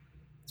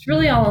 It's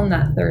really all on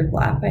that third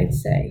lap, I'd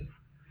say.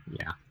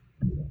 Yeah.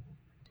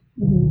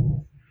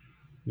 Mm-hmm.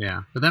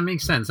 Yeah. But that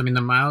makes sense. I mean,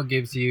 the mile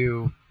gives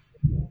you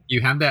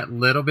have that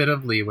little bit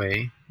of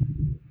leeway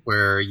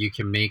where you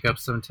can make up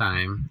some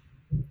time.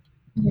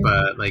 Mm-hmm.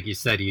 But like you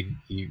said,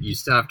 you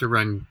still have to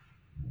run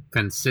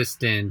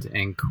consistent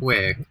and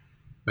quick,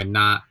 but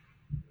not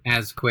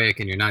as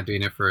quick, and you're not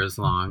doing it for as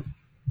long.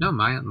 No,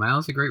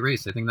 mile's a great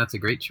race. I think that's a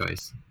great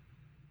choice.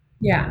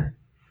 Yeah.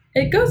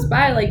 It goes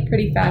by like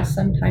pretty fast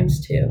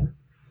sometimes too.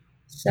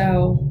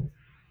 So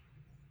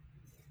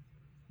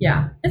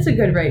yeah, it's a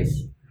good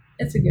race.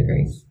 It's a good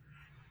race.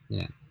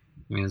 Yeah.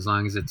 I mean, as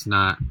long as it's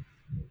not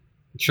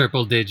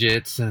triple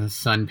digits and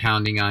sun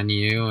pounding on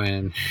you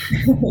and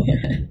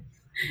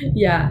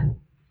yeah.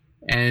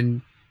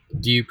 And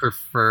do you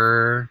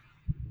prefer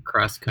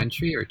cross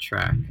country or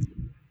track?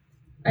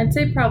 I'd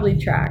say probably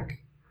track.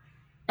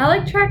 I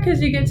like track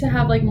because you get to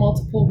have like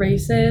multiple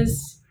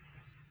races.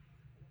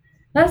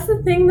 That's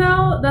the thing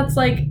though, that's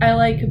like I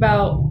like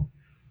about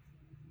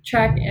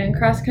track and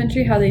cross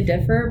country, how they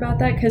differ about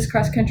that, because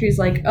cross country is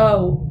like,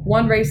 oh,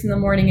 one race in the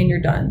morning and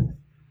you're done.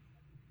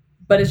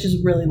 But it's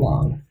just really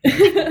long.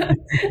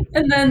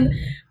 And then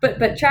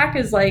but track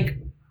is like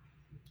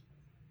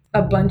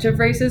a bunch of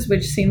races,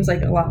 which seems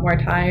like a lot more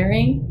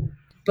tiring,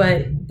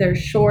 but they're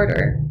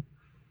shorter.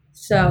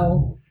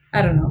 So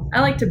I don't know. I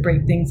like to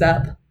break things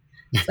up.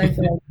 So I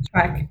feel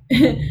like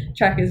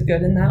track is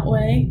good in that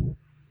way.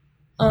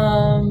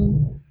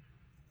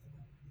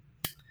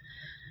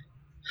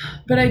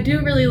 But I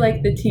do really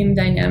like the team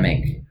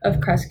dynamic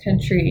of cross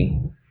country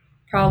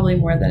probably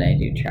more than I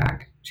do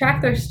track.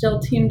 Track, there's still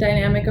team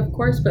dynamic, of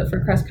course, but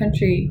for cross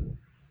country,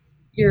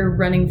 you're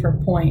running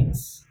for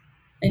points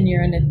and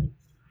you're in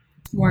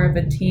a more of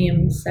a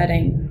team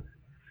setting.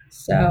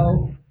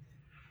 So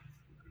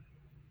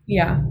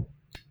yeah,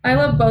 I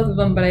love both of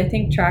them, but I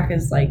think track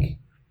is like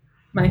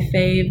my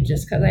fave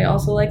just because I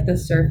also like the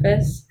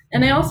surface.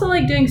 And I also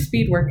like doing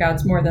speed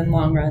workouts more than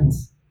long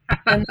runs.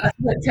 And that's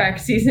what track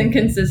season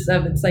consists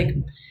of. It's like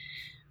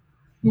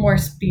more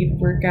speed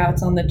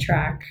workouts on the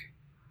track.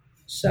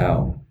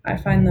 So I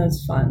find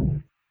those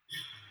fun.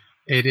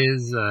 It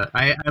is.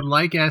 I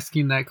like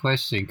asking that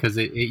question because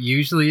it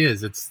usually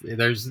is.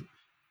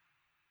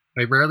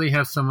 I rarely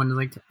have someone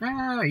like,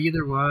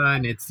 either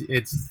one. It's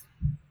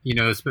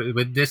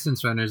with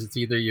distance runners, it's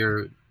either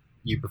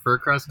you prefer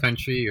cross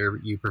country or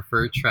you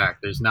prefer track.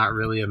 There's not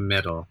really a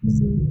middle.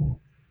 Mm-hmm.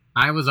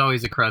 I was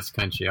always a cross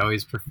country. I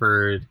always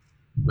preferred,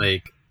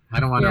 like, I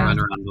don't want to run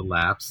around the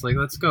laps. Like,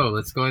 let's go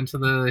into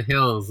the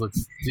hills.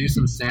 Let's do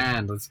some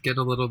sand. Let's get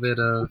a little bit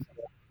of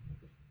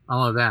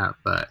all of that.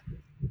 But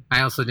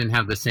I also didn't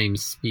have the same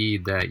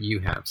speed that you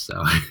have,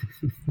 so.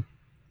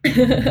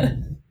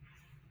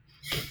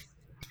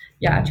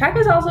 Yeah, track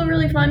is also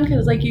really fun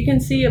because, like, you can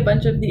see a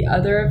bunch of the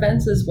other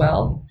events as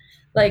well.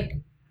 Like,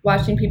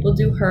 watching people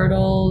do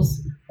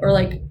hurdles or,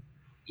 like,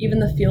 even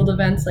the field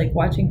events, like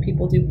watching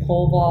people do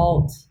pole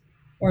vault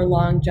or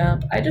long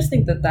jump. I just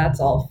think that that's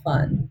all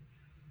fun.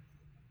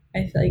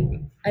 I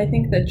think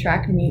the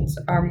track meets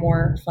are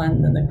more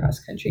fun than the cross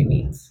country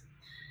meets.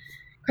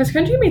 Cross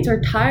country meets are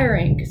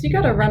tiring because you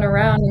got to run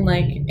around and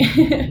like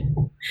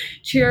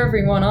cheer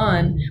everyone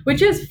on,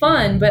 which is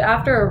fun. But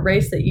after a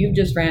race that you've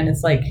just ran,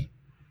 it's like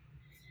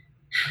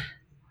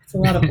it's a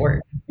lot of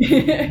work.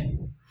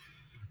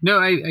 No,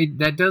 I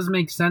that does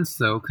make sense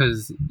though,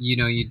 because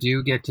you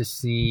do get to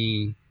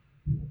see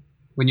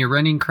when you're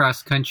running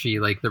cross country,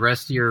 like the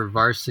rest of your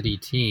varsity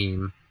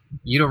team,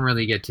 you don't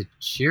really get to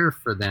cheer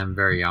for them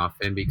very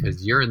often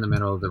because you're in the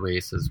middle of the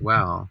race as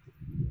well.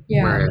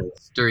 Yeah.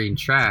 Whereas during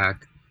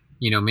track,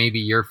 maybe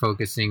you're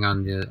focusing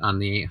on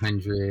the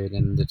 800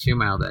 and the 2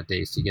 mile that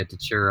day, so you get to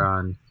cheer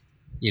on,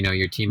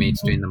 your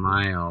teammates doing the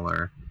mile,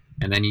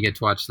 and then you get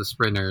to watch the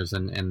sprinters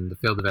and the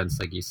field events,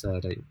 like you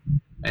said.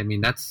 I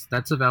mean, that's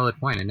a valid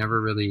point. I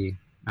never really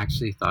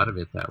actually thought of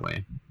it that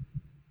way.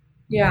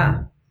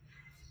 Yeah.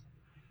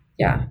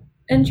 Yeah.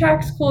 And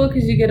track's cool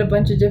because you get a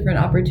bunch of different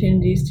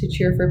opportunities to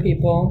cheer for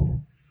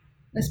people,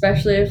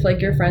 especially if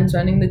like your friend's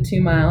running the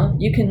 2 mile.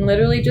 You can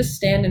literally just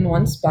stand in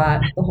one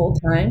spot the whole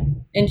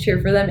time and cheer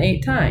for them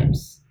 8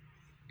 times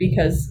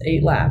because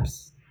 8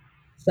 laps.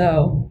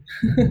 So,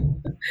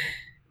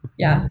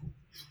 yeah.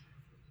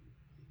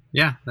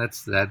 Yeah,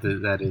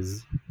 that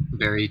is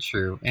very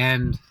true.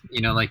 And,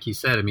 like you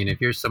said, I mean, if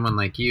you're someone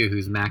like you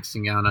who's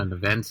maxing out on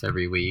events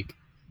every week,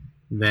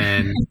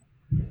 then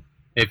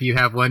if you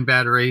have one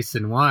bad race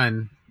in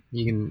one,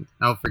 you can,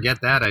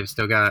 forget that. I've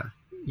still got,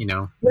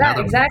 Yeah,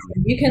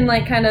 exactly. You can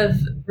like kind of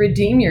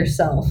redeem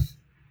yourself.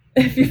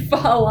 If you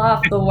fall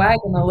off the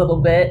wagon a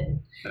little bit,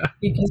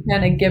 you can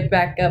kind of get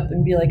back up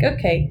and be like,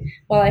 okay,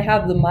 well, I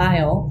have the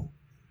mile.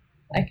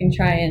 I can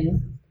try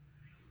and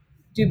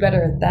do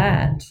better at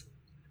that.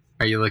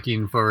 Are you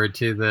looking forward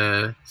to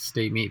the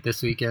state meet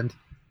this weekend?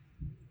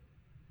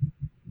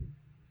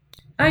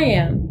 I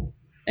am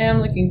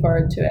looking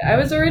forward to it. I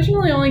was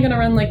originally only going to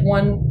run like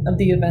one of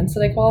the events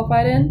that I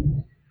qualified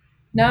in.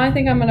 Now I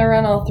think I'm going to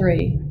run all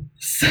 3.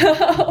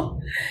 So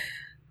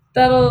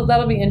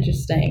that'll be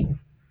interesting.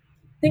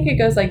 I think it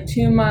goes like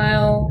 2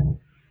 mile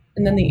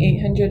and then the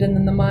 800 and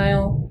then the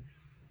mile.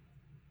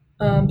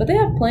 But they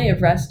have plenty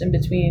of rest in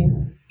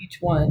between each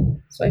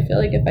one. So I feel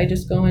like if I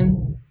just go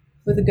in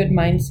with a good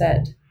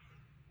mindset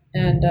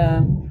and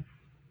a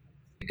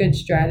good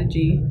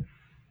strategy,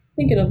 I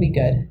think it'll be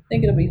good. I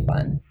think it'll be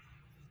fun.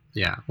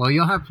 Yeah. Well,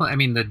 you'll have,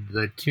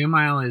 the 2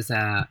 mile is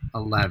at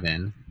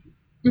 11.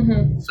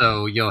 Mm-hmm.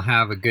 So you'll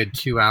have a good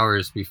 2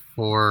 hours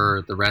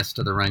before the rest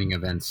of the running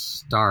events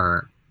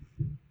start.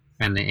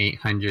 And the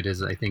 800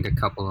 is, I think, a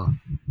couple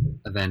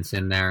events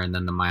in there, and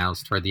then the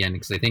miles toward the end.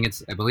 Because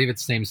I believe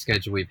it's the same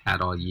schedule we've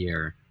had all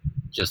year.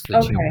 Just the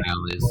 2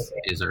 mile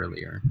is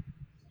earlier.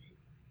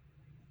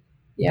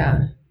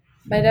 Yeah.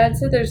 My dad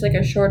said there's like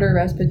a shorter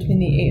rest between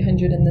the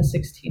 800 and the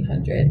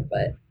 1600,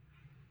 but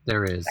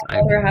there is. I'd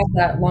rather have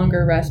that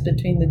longer rest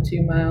between the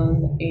 2 mile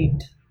and the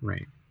 8.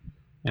 Right.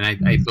 And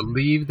I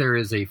believe there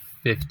is a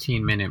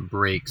 15-minute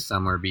break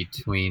somewhere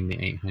between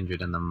the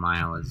 800 and the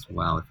mile as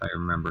well, if I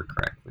remember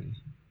correctly.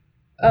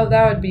 Oh,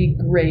 that would be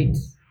great.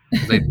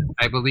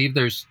 I believe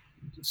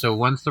so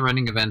once the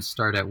running events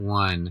start at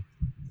 1,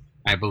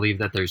 I believe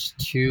that there's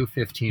 2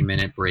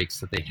 15-minute breaks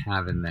that they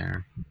have in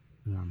there.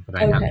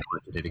 But I have to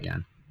look at it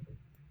again.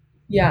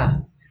 Yeah,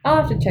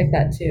 I'll have to check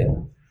that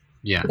too.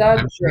 Yeah, that would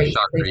I'm be sure great.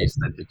 Shocker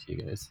sent it to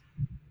you guys.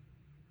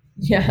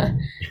 Yeah,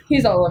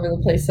 he's all over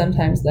the place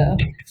sometimes though.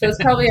 So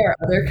it's probably our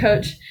other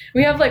coach.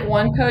 We have like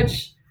one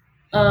coach,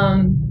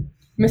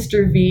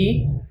 Mr.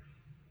 V,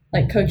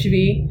 like Coach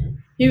V.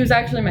 He was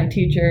actually my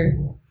teacher,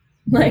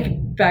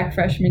 like back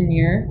freshman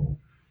year.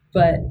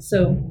 But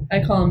so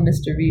I call him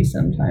Mr. V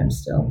sometimes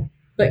still.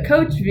 But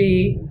Coach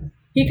V,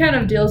 he kind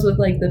of deals with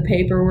like the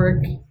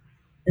paperwork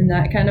and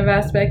that kind of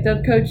aspect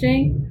of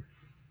coaching.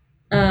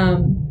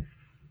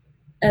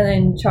 And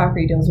then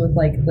Chakri deals with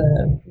like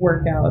the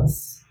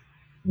workouts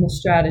and the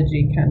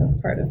strategy kind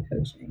of part of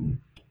coaching.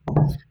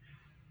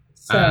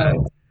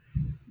 So,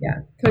 yeah,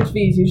 Coach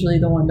V is usually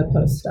the one to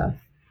post stuff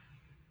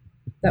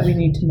that we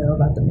need to know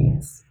about the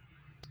meets.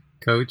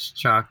 Coach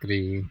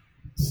Chakri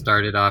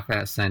started off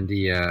at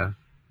Sandia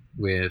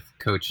with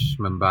Coach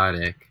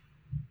Mumbadik,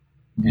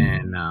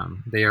 and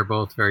they are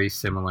both very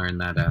similar in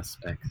that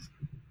aspect.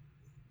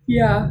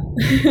 Yeah.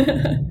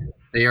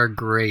 They are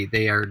great.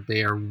 They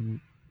are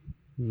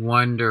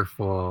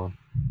wonderful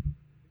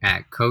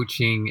at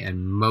coaching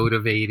and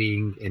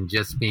motivating and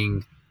just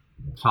being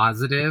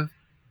positive.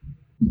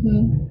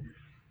 Mm-hmm.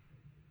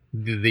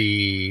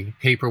 The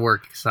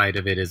paperwork side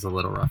of it is a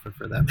little rougher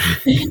for them.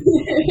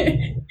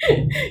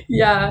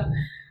 Yeah.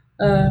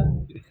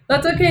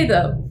 That's okay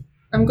though.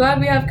 I'm glad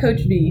we have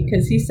Coach V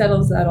because he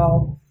settles that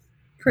all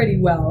pretty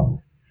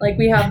well. Like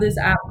we have this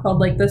app called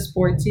like the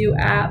Sports U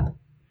app.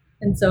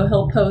 And so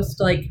he'll post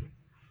like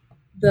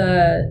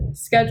the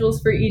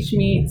schedules for each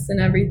meets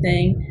and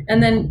everything.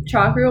 And then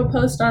Chakri will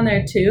post on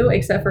there too,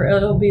 except for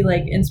it'll be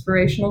like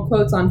inspirational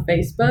quotes on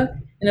Facebook.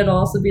 And it'll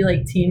also be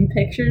like team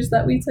pictures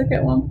that we took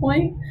at one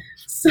point.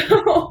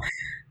 So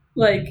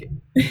like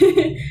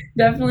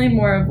definitely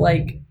more of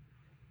like,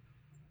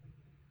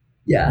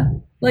 yeah,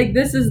 like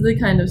this is the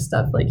kind of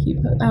stuff like he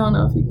put. I don't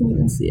know if you can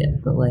even see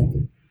it, but like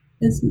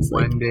this is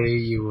like one day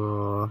you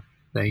will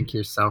thank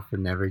yourself for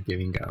never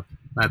giving up.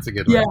 That's a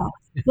good one.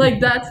 Yeah, like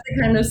that's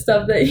the kind of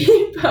stuff that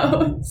he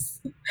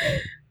posts.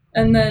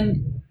 And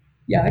then,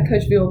 yeah,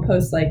 Coach V will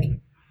post like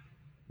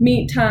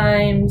meet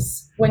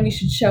times, when you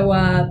should show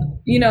up,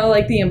 you know,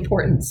 like the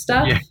important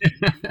stuff. Yeah.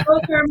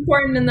 Both are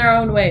important in their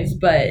own ways,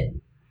 but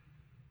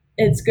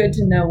it's good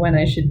to know when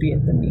I should be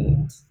at the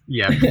meet.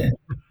 Yeah.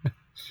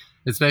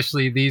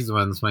 Especially these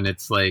ones when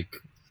it's like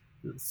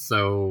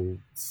so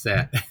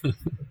set.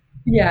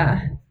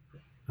 Yeah.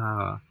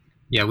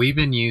 Yeah, we've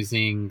been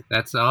using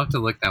that's. I'll have to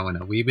look that one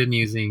up. We've been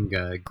using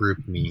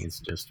GroupMe. It's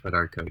just what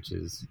our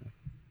coaches.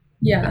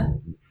 Yeah,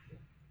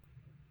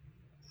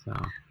 So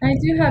I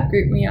do have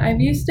GroupMe.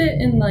 I've used it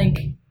in like,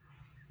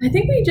 I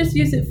think we just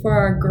use it for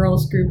our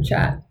girls group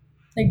chat,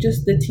 like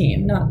just the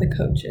team, not the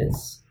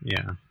coaches.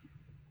 yeah,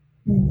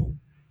 Mm.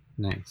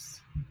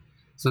 nice.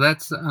 So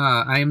that's.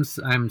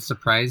 I'm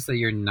surprised that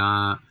you're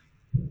not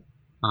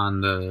on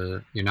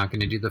the. You're not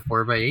going to do the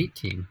 4x8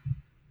 team.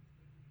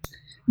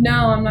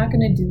 No, I'm not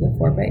going to do the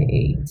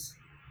 4x8.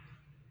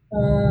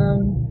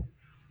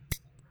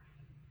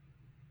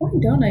 Why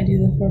don't I do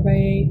the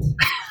 4x8?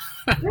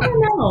 I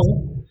don't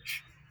know.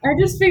 I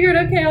just figured,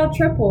 okay, I'll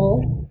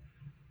triple.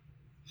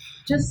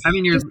 Just, I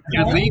mean, you're just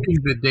you're try. leaving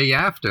the day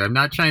after. I'm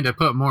not trying to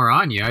put more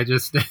on you. I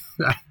just.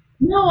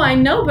 No, I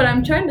know, but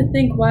I'm trying to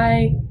think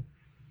why.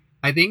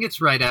 I think it's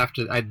right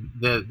after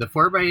the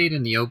 4x8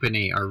 and the Open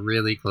 8 are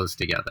really close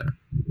together.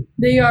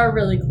 They are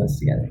really close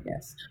together,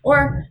 yes.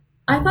 Or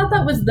I thought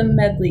that was the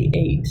medley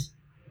 8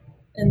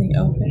 and the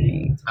open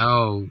 8.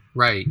 Oh,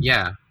 right,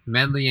 yeah.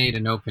 Medley 8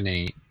 and Open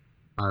 8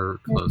 are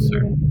closer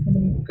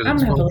I'm because gonna it's have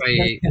to 4 look by at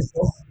my 8.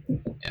 schedule.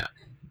 Yeah,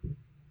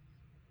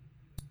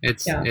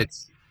 it's Yeah.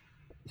 it's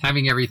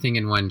having everything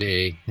in one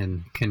day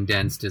and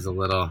condensed is a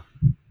little.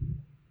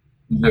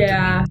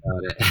 Yeah,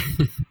 About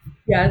it.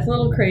 yeah, it's a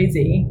little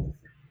crazy.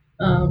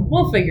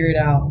 We'll figure it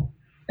out.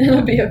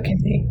 It'll be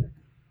okay.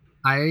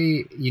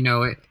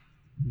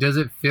 Does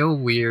it feel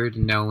weird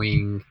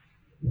knowing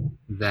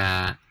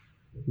that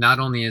not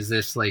only is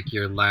this like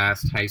your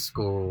last high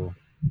school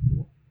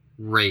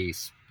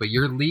race, but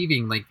you're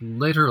leaving like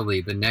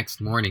literally the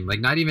next morning, like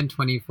not even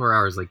 24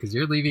 hours, like because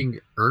you're leaving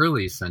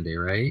early Sunday,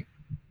 right?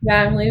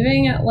 Yeah, I'm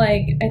leaving at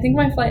like, I think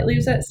my flight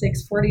leaves at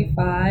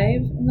 6:45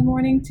 in the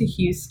morning to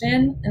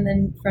Houston, and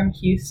then from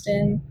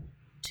Houston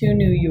to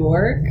New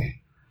York.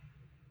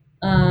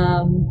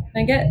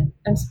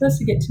 I'm supposed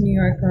to get to New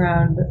York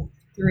around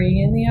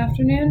 3 in the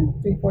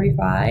afternoon,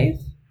 3:45.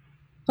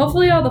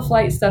 Hopefully all the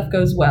flight stuff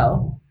goes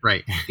well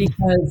Right.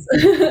 because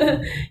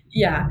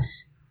yeah,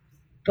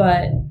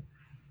 but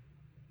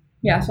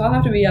yeah, so I'll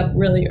have to be up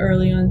really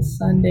early on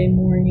Sunday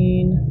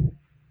morning.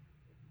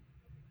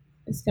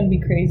 It's going to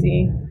be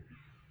crazy.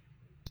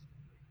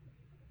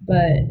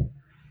 But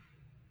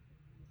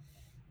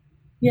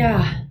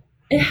yeah,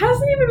 it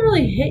hasn't even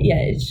really hit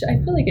yet.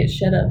 I feel like it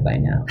should have by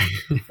now.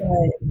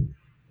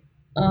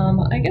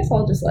 But I guess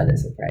I'll just let it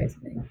surprise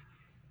me.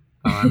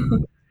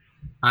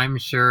 I'm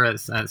sure at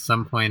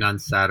some point on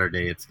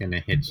Saturday it's gonna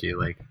hit you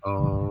like,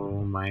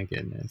 oh my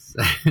goodness.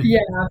 Yeah,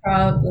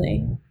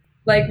 probably.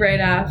 Like right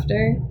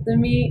after the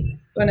meet,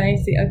 when I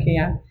see, okay,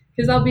 yeah,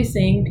 because I'll be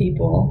seeing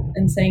people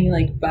and saying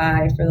like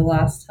bye for the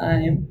last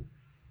time.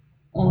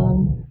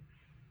 Um,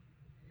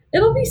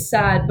 it'll be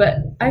sad, but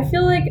I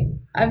feel like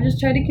I've just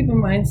tried to keep a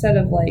mindset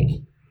of like,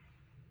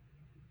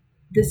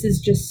 this is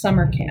just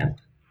summer camp.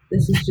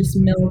 This is just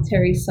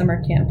military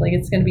summer camp. Like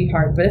it's going to be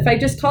hard. But if I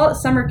just call it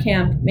summer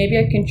camp, maybe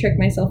I can trick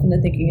myself into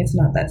thinking it's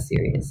not that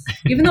serious,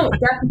 even though it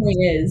definitely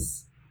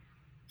is.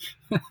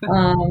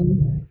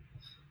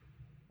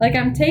 Like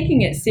I'm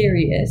taking it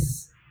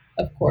serious,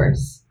 of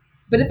course.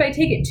 But if I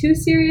take it too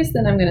serious,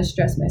 then I'm going to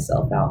stress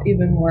myself out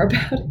even more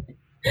about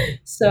it.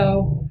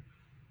 So,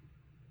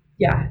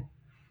 yeah.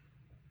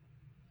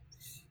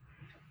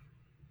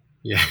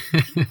 Yeah.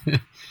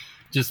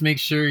 Just make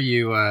sure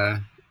you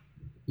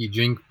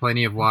drink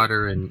plenty of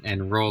water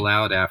and roll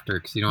out after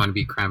because you don't want to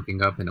be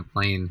cramping up in a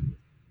plane.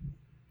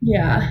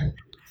 Yeah.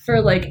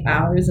 For like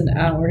hours and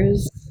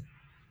hours.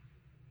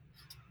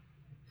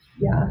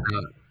 Yeah.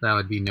 That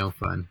would be no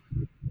fun.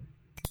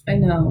 I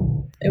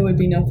know. It would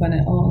be no fun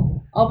at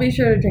all. I'll be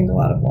sure to drink a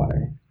lot of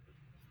water.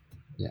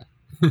 Yeah.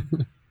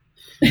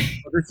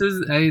 This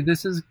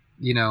is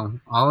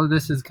all of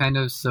this is kind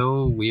of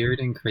so weird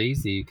and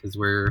crazy because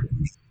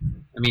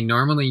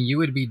normally you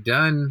would be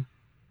done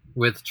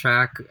with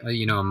track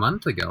a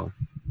month ago,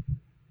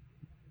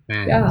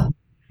 and Yeah.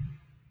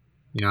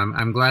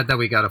 I'm glad that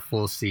we got a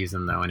full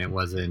season though and it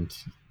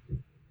wasn't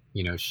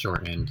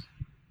shortened.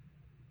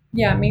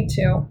 Yeah, me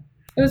too.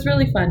 It was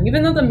really fun.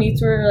 Even though the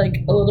meets were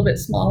like a little bit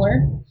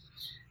smaller,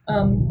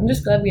 I'm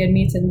just glad we had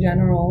meets in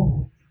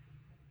general.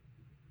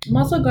 I'm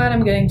also glad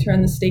I'm getting to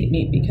run the state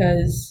meet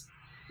because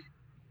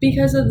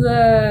of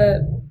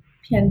the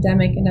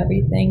pandemic and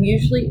everything.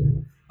 Usually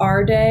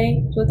our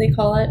day is what they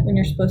call it when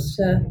you're supposed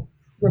to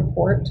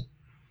report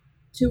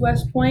to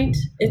West Point.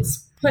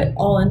 It's put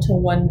all into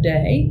one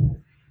day,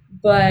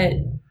 but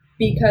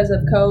because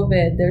of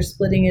COVID, they're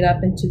splitting it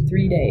up into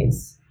 3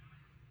 days.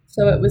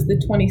 So it was the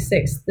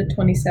 26th, the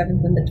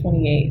 27th, and the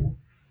 28th.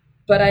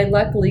 But I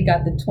luckily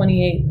got the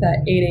 28th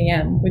at 8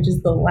 a.m., which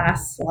is the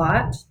last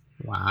slot.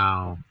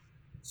 Wow.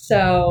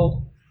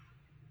 So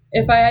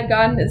if I had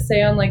gotten it,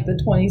 say, on like the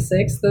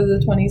 26th or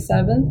the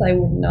 27th, I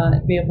would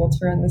not be able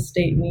to run the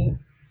state meet.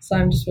 So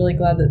I'm just really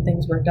glad that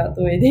things worked out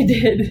the way they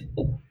did.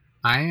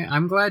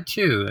 I'm glad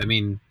too. I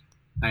mean,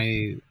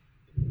 I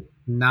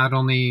not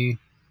only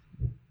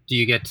do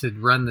you get to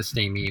run the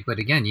state meet, but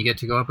again, you get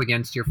to go up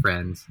against your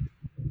friends.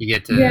 You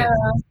get to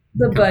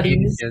The compete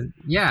buddies.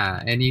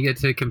 yeah, and you get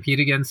to compete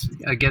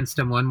against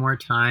them one more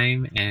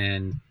time,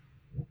 and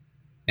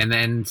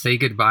then say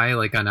goodbye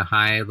like on a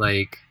high,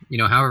 like,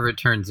 however it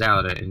turns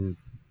out. And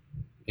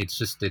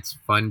it's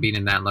fun being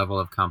in that level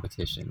of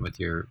competition with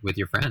your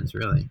friends,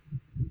 really.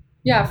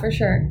 Yeah, for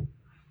sure.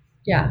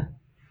 Yeah,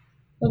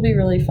 it'll be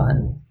really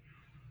fun.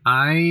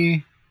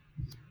 I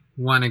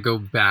want to go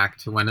back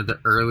to one of the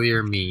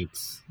earlier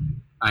meets.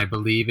 I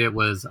believe it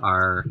was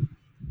our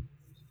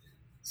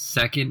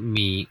second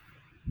meet,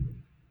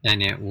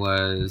 and it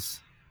was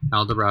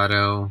El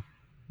Dorado,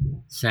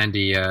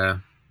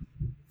 Sandia,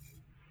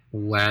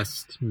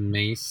 West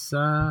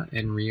Mesa,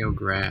 and Rio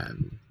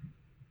Grande.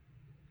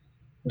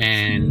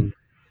 And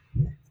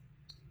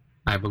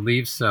I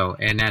believe so.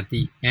 And at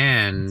the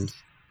end,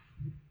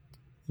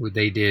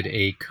 they did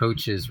a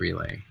coaches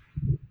relay.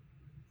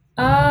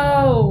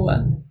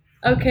 Oh,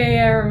 okay,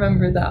 I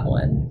remember that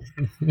one.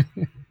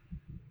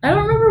 I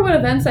don't remember what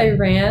events I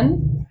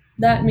ran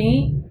that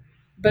meet,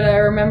 but I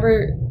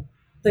remember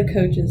the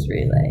coaches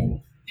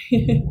relay.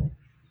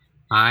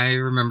 I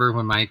remember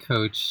when my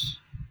coach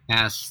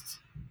asked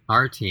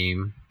our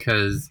team,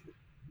 because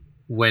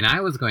when I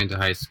was going to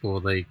high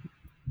school,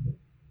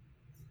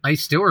 I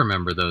still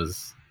remember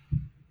those,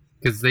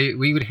 because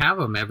we would have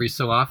them every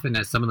so often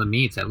at some of the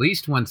meets, at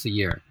least once a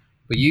year,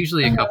 but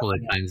usually a couple of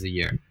times a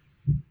year.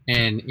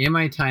 And in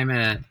my time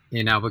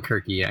in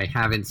Albuquerque, I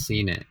haven't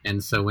seen it,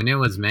 and so when it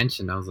was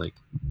mentioned, I was like,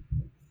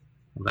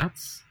 well,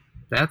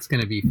 that's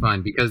going to be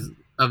fun because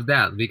of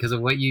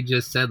what you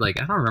just said. Like,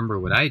 I don't remember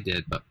what I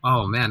did, but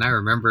oh man, I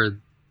remember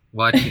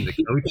watching the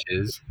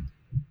coaches.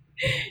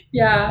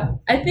 Yeah,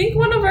 I think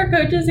one of our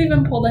coaches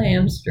even pulled a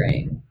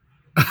hamstring.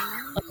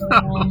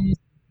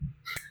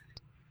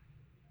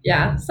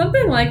 Yeah,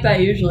 something like that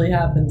usually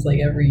happens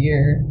like every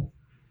year.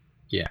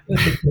 Yeah,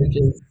 with the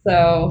coaches,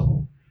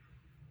 so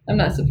I'm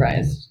not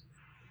surprised.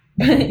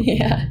 But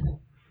yeah,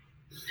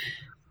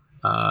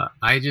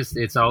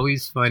 it's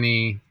always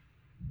funny.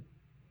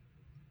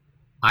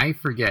 I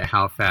forget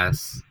how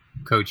fast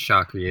Coach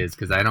Shockley is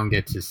because I don't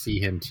get to see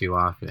him too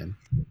often.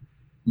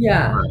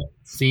 yeah, But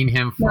seeing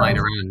him flying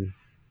around,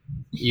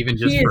 even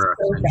just for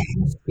so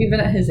fast, even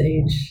at his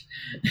age.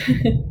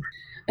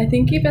 I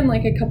think even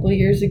like a couple of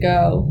years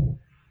ago,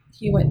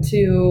 he went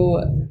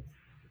to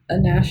a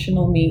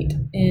national meet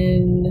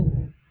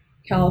in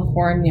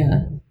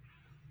California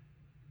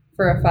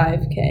for a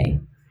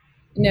 5K.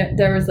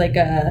 There was like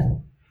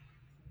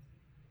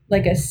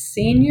a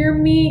senior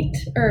meet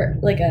or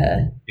like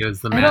a. It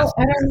was the I don't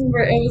remember.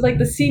 It was like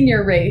the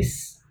senior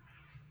race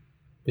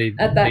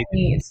at that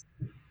meet.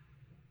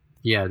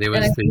 Yeah, there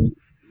was the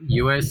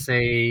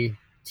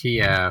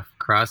USATF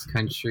cross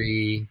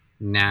country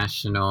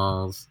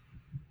nationals.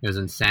 It was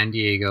in San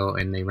Diego,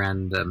 and they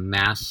ran the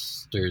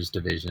Masters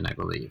division, I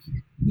believe.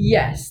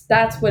 Yes,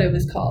 that's what it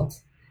was called.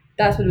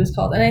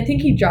 And I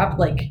think he dropped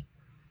like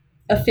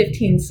a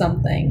 15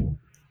 something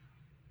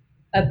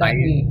at that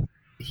meet.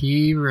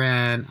 He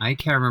ran, I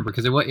can't remember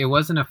because it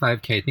wasn't a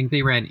 5K. I think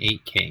they ran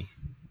 8K.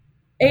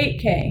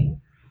 8K.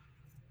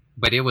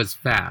 But it was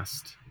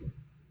fast.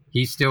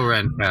 He still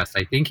ran fast.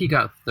 I think he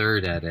got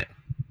third at it.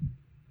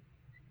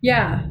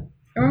 Yeah,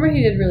 I remember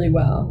he did really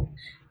well.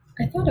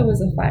 I thought it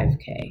was a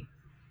 5K.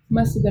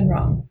 Must have been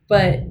wrong.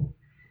 But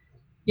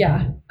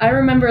yeah, I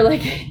remember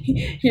like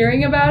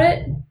hearing about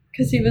it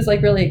because he was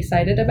like really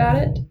excited about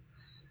it.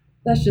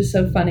 That's just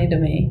so funny to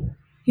me.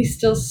 He's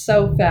still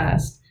so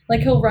fast. Like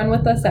he'll run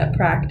with us at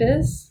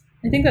practice.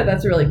 I think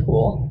that's really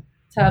cool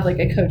to have like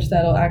a coach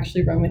that'll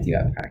actually run with you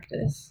at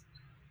practice.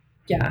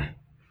 Yeah.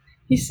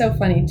 He's so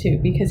funny too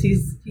because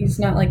he's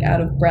not like out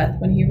of breath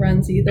when he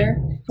runs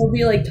either. He'll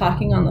be like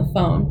talking on the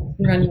phone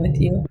and running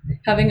with you,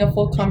 having a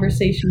full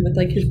conversation with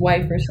like his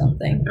wife or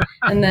something.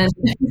 And then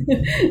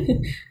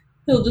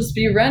he'll just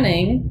be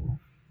running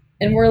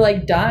and we're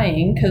like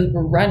dying because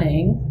we're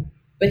running,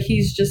 but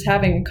he's just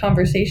having a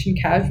conversation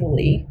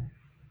casually.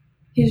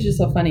 He's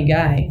just a funny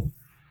guy.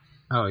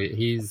 Oh,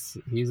 he's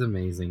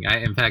amazing.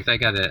 In fact,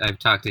 I've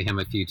talked to him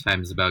a few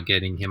times about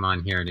getting him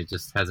on here, and it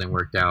just hasn't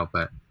worked out.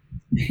 But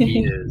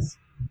he is.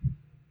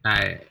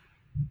 I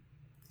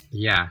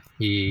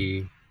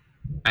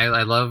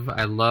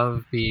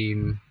love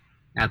being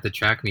at the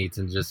track meets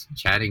and just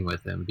chatting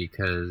with him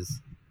because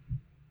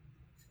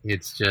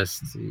it's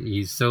just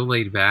he's so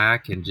laid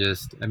back and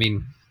just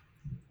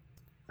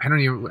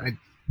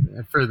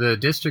for the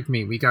district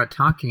meet we got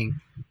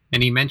talking.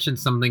 And he mentioned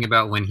something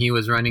about when he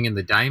was running in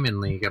the Diamond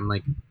League. I'm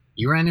like,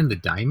 you ran in the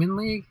Diamond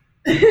League?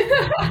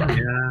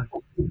 Yeah,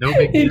 no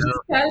big deal. He just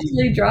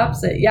casually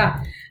drops it.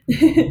 Yeah,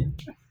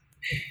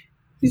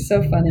 he's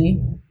so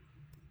funny.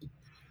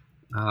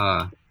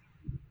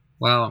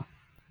 Well,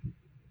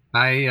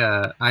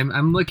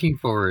 I'm looking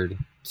forward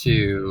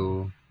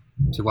to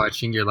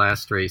watching your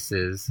last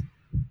races.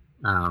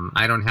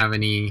 I don't have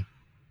any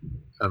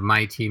of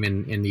my team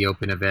in the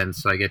open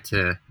events, so I get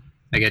to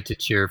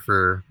cheer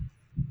for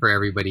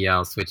everybody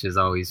else, which is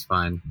always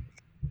fun.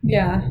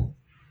 Yeah.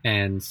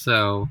 And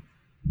so,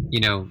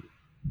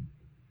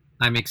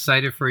 I'm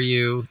excited for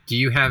you. Do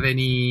you have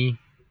any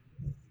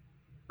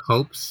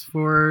hopes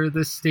for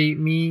the state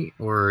meet,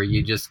 or are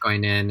you just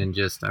going in and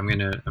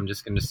I'm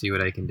just gonna see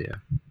what I can do?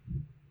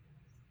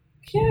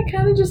 Yeah,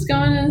 kind of just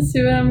going in and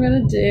see what I'm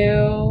gonna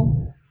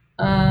do.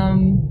 I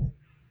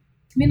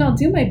mean, I'll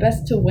do my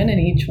best to win in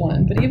each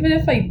one, but even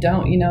if I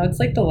don't, it's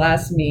like the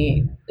last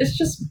meet. It's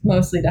just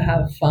mostly to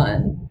have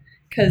fun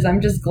because I'm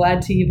just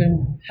glad to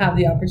even have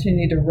the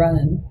opportunity to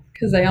run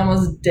because I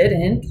almost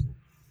didn't.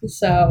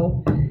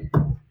 So,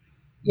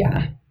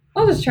 yeah,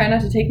 I'll just try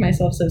not to take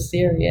myself so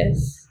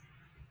serious.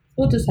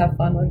 We'll just have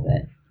fun with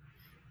it.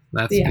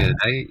 That's good.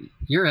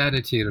 Your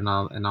attitude and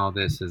all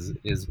this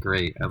is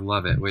great. I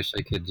love it. Wish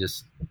I could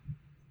just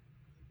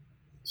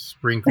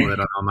sprinkle it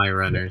on all my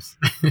runners.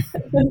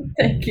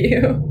 Thank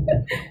you.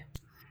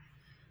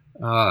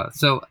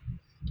 So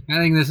I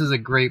think this is a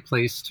great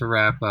place to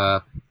wrap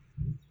up.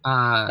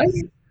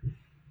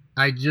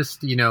 I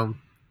just, gonna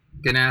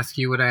ask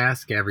you what I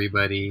ask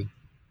everybody,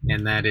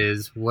 and that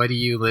is, what are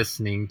you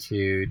listening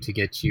to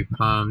get you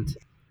pumped,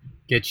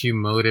 get you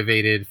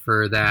motivated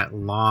for that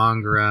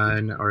long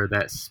run or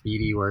that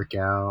speedy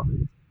workout?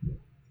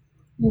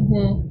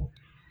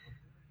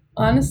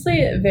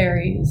 Honestly, it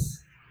varies.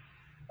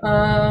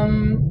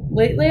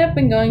 Lately I've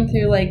been going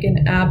through like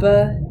an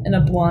ABBA and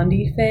a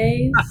Blondie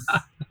phase.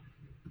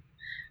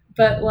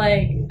 But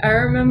like I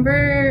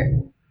remember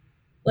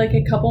like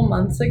a couple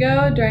months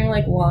ago during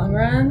like long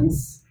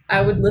runs,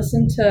 I would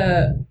listen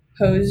to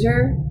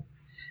Hozier. I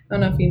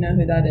don't know if you know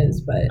who that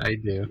is, but I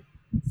do.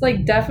 It's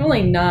like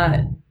definitely not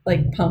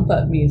like pump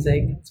up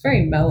music. It's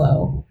very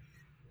mellow.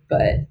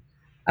 But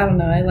I don't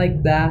know, I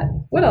like that.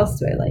 What else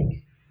do I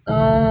like?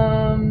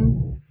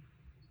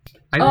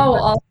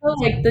 Also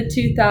like the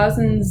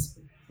 2000s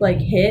like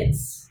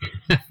hits.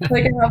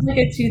 Like I have like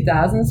a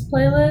 2000s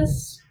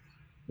playlist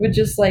with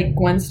just like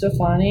Gwen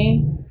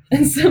Stefani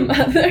and some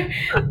other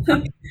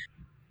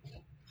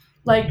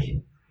like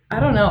I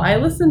don't know. I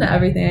listen to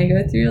everything. I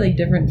go through like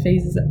different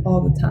phases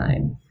all the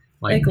time.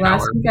 Like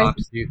last week pop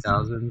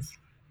 2000s.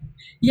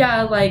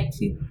 Yeah,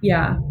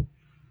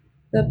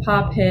 the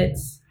pop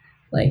hits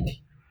like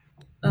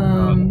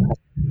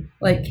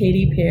like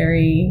Katy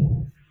Perry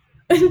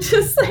and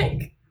just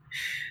like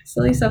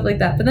silly stuff like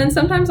that. But then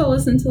sometimes I'll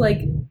listen to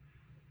like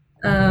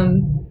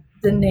The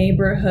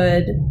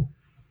Neighborhood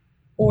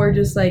or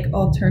just like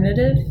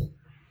alternative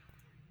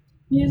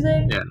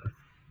music. Yeah.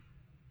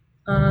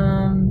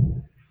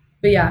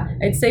 But yeah,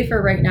 I'd say for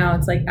right now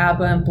it's like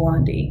ABBA and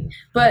Blondie.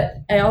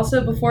 But I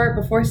also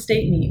before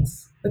state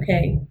meets,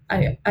 okay,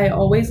 I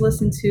always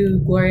listen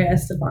to Gloria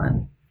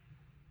Estefan.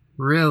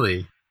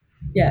 Really?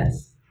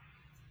 Yes.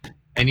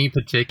 Any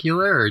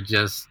particular, or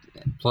just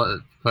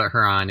put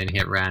her on and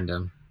hit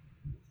random?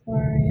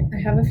 Alright,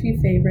 I have a few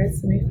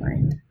favorites. Let me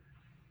find.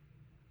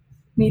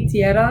 Mi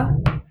Tierra,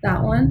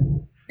 that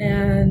one.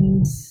 And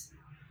let's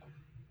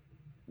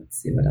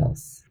see what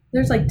else.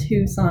 There's like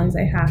 2 songs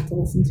I have to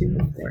listen to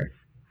before.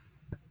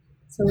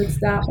 So it's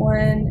that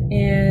one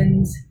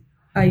and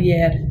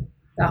Ayer,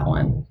 that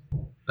one.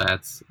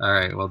 That's all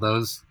right. Well,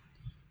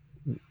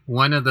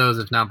 one of those,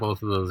 if not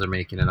both of those, are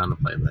making it on the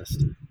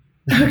playlist.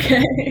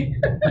 Okay.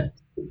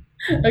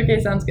 Okay,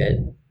 sounds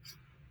good.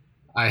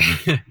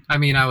 I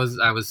mean, I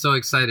was so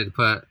excited to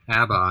put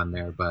ABBA on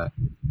there, but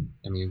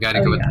I mean, you've got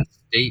to go with the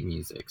state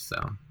music. So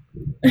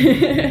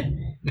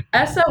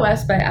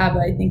SOS by ABBA,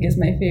 I think, is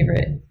my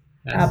favorite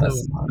ABBA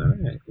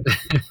song.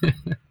 Right.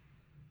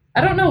 I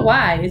don't know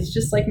why. It's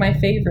just like my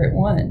favorite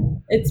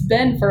one. It's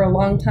been for a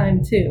long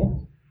time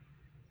too.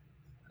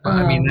 Well,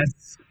 I mean,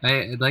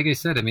 like I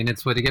said. I mean,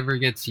 it's whatever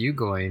gets you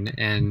going,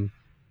 and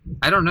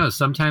I don't know.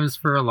 Sometimes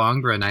for a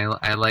long run,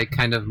 I like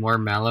kind of more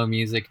mellow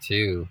music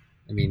too.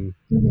 I mean,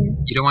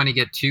 you don't want to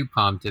get too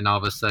pumped, and all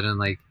of a sudden,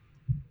 like,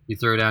 you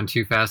throw down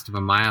too fast of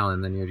a mile,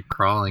 and then you're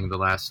crawling the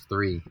last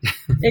 3.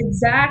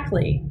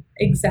 Exactly.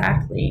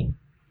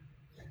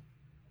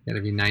 Got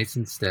to be nice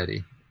and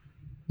steady.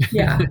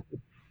 Yeah.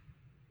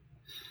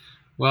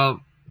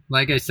 Well,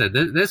 like I said,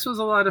 this was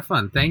a lot of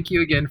fun. Thank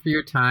you again for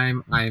your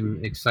time.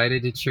 I'm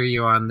excited to cheer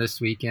you on this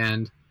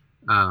weekend,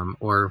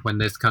 or when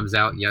this comes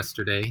out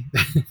yesterday.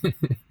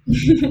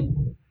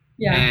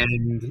 Yeah.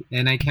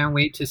 And I can't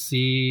wait to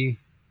see,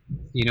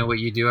 what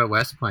you do at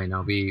West Point.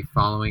 I'll be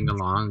following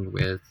along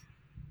with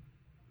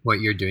what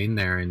you're doing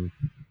there and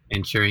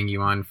cheering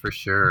you on for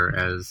sure,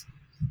 as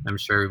I'm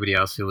sure everybody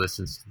else who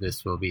listens to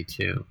this will be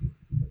too.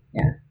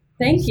 Yeah.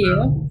 Thank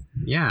you.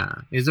 Yeah.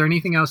 Is there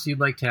anything else you'd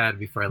like to add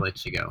before I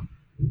let you go?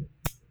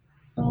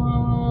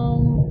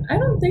 I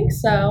don't think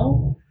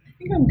so. I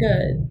think I'm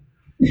good.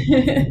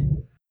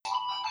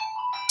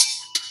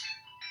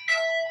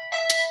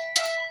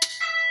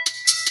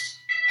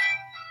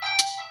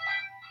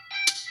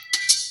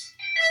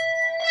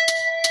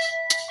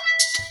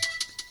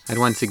 I'd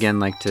once again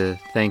like to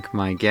thank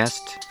my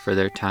guest for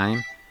their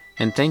time,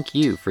 and thank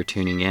you for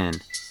tuning in.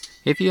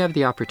 If you have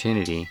the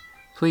opportunity,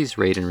 please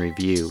rate and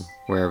review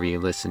wherever you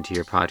listen to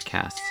your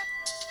podcasts,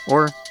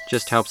 or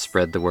just help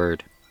spread the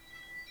word.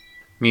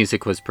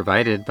 Music was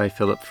provided by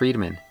Philip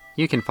Friedman.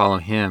 You can follow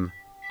him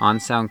on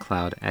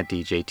SoundCloud at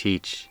DJ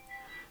Teach.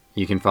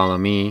 You can follow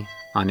me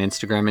on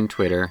Instagram and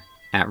Twitter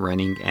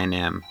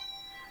 @runningnm.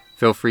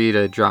 Feel free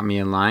to drop me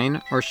a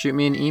line or shoot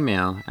me an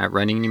email at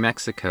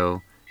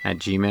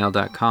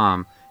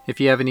runningnewmexico@gmail.com if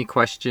you have any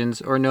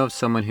questions or know of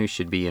someone who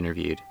should be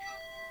interviewed.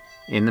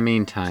 In the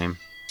meantime,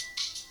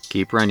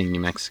 keep running, New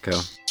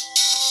Mexico.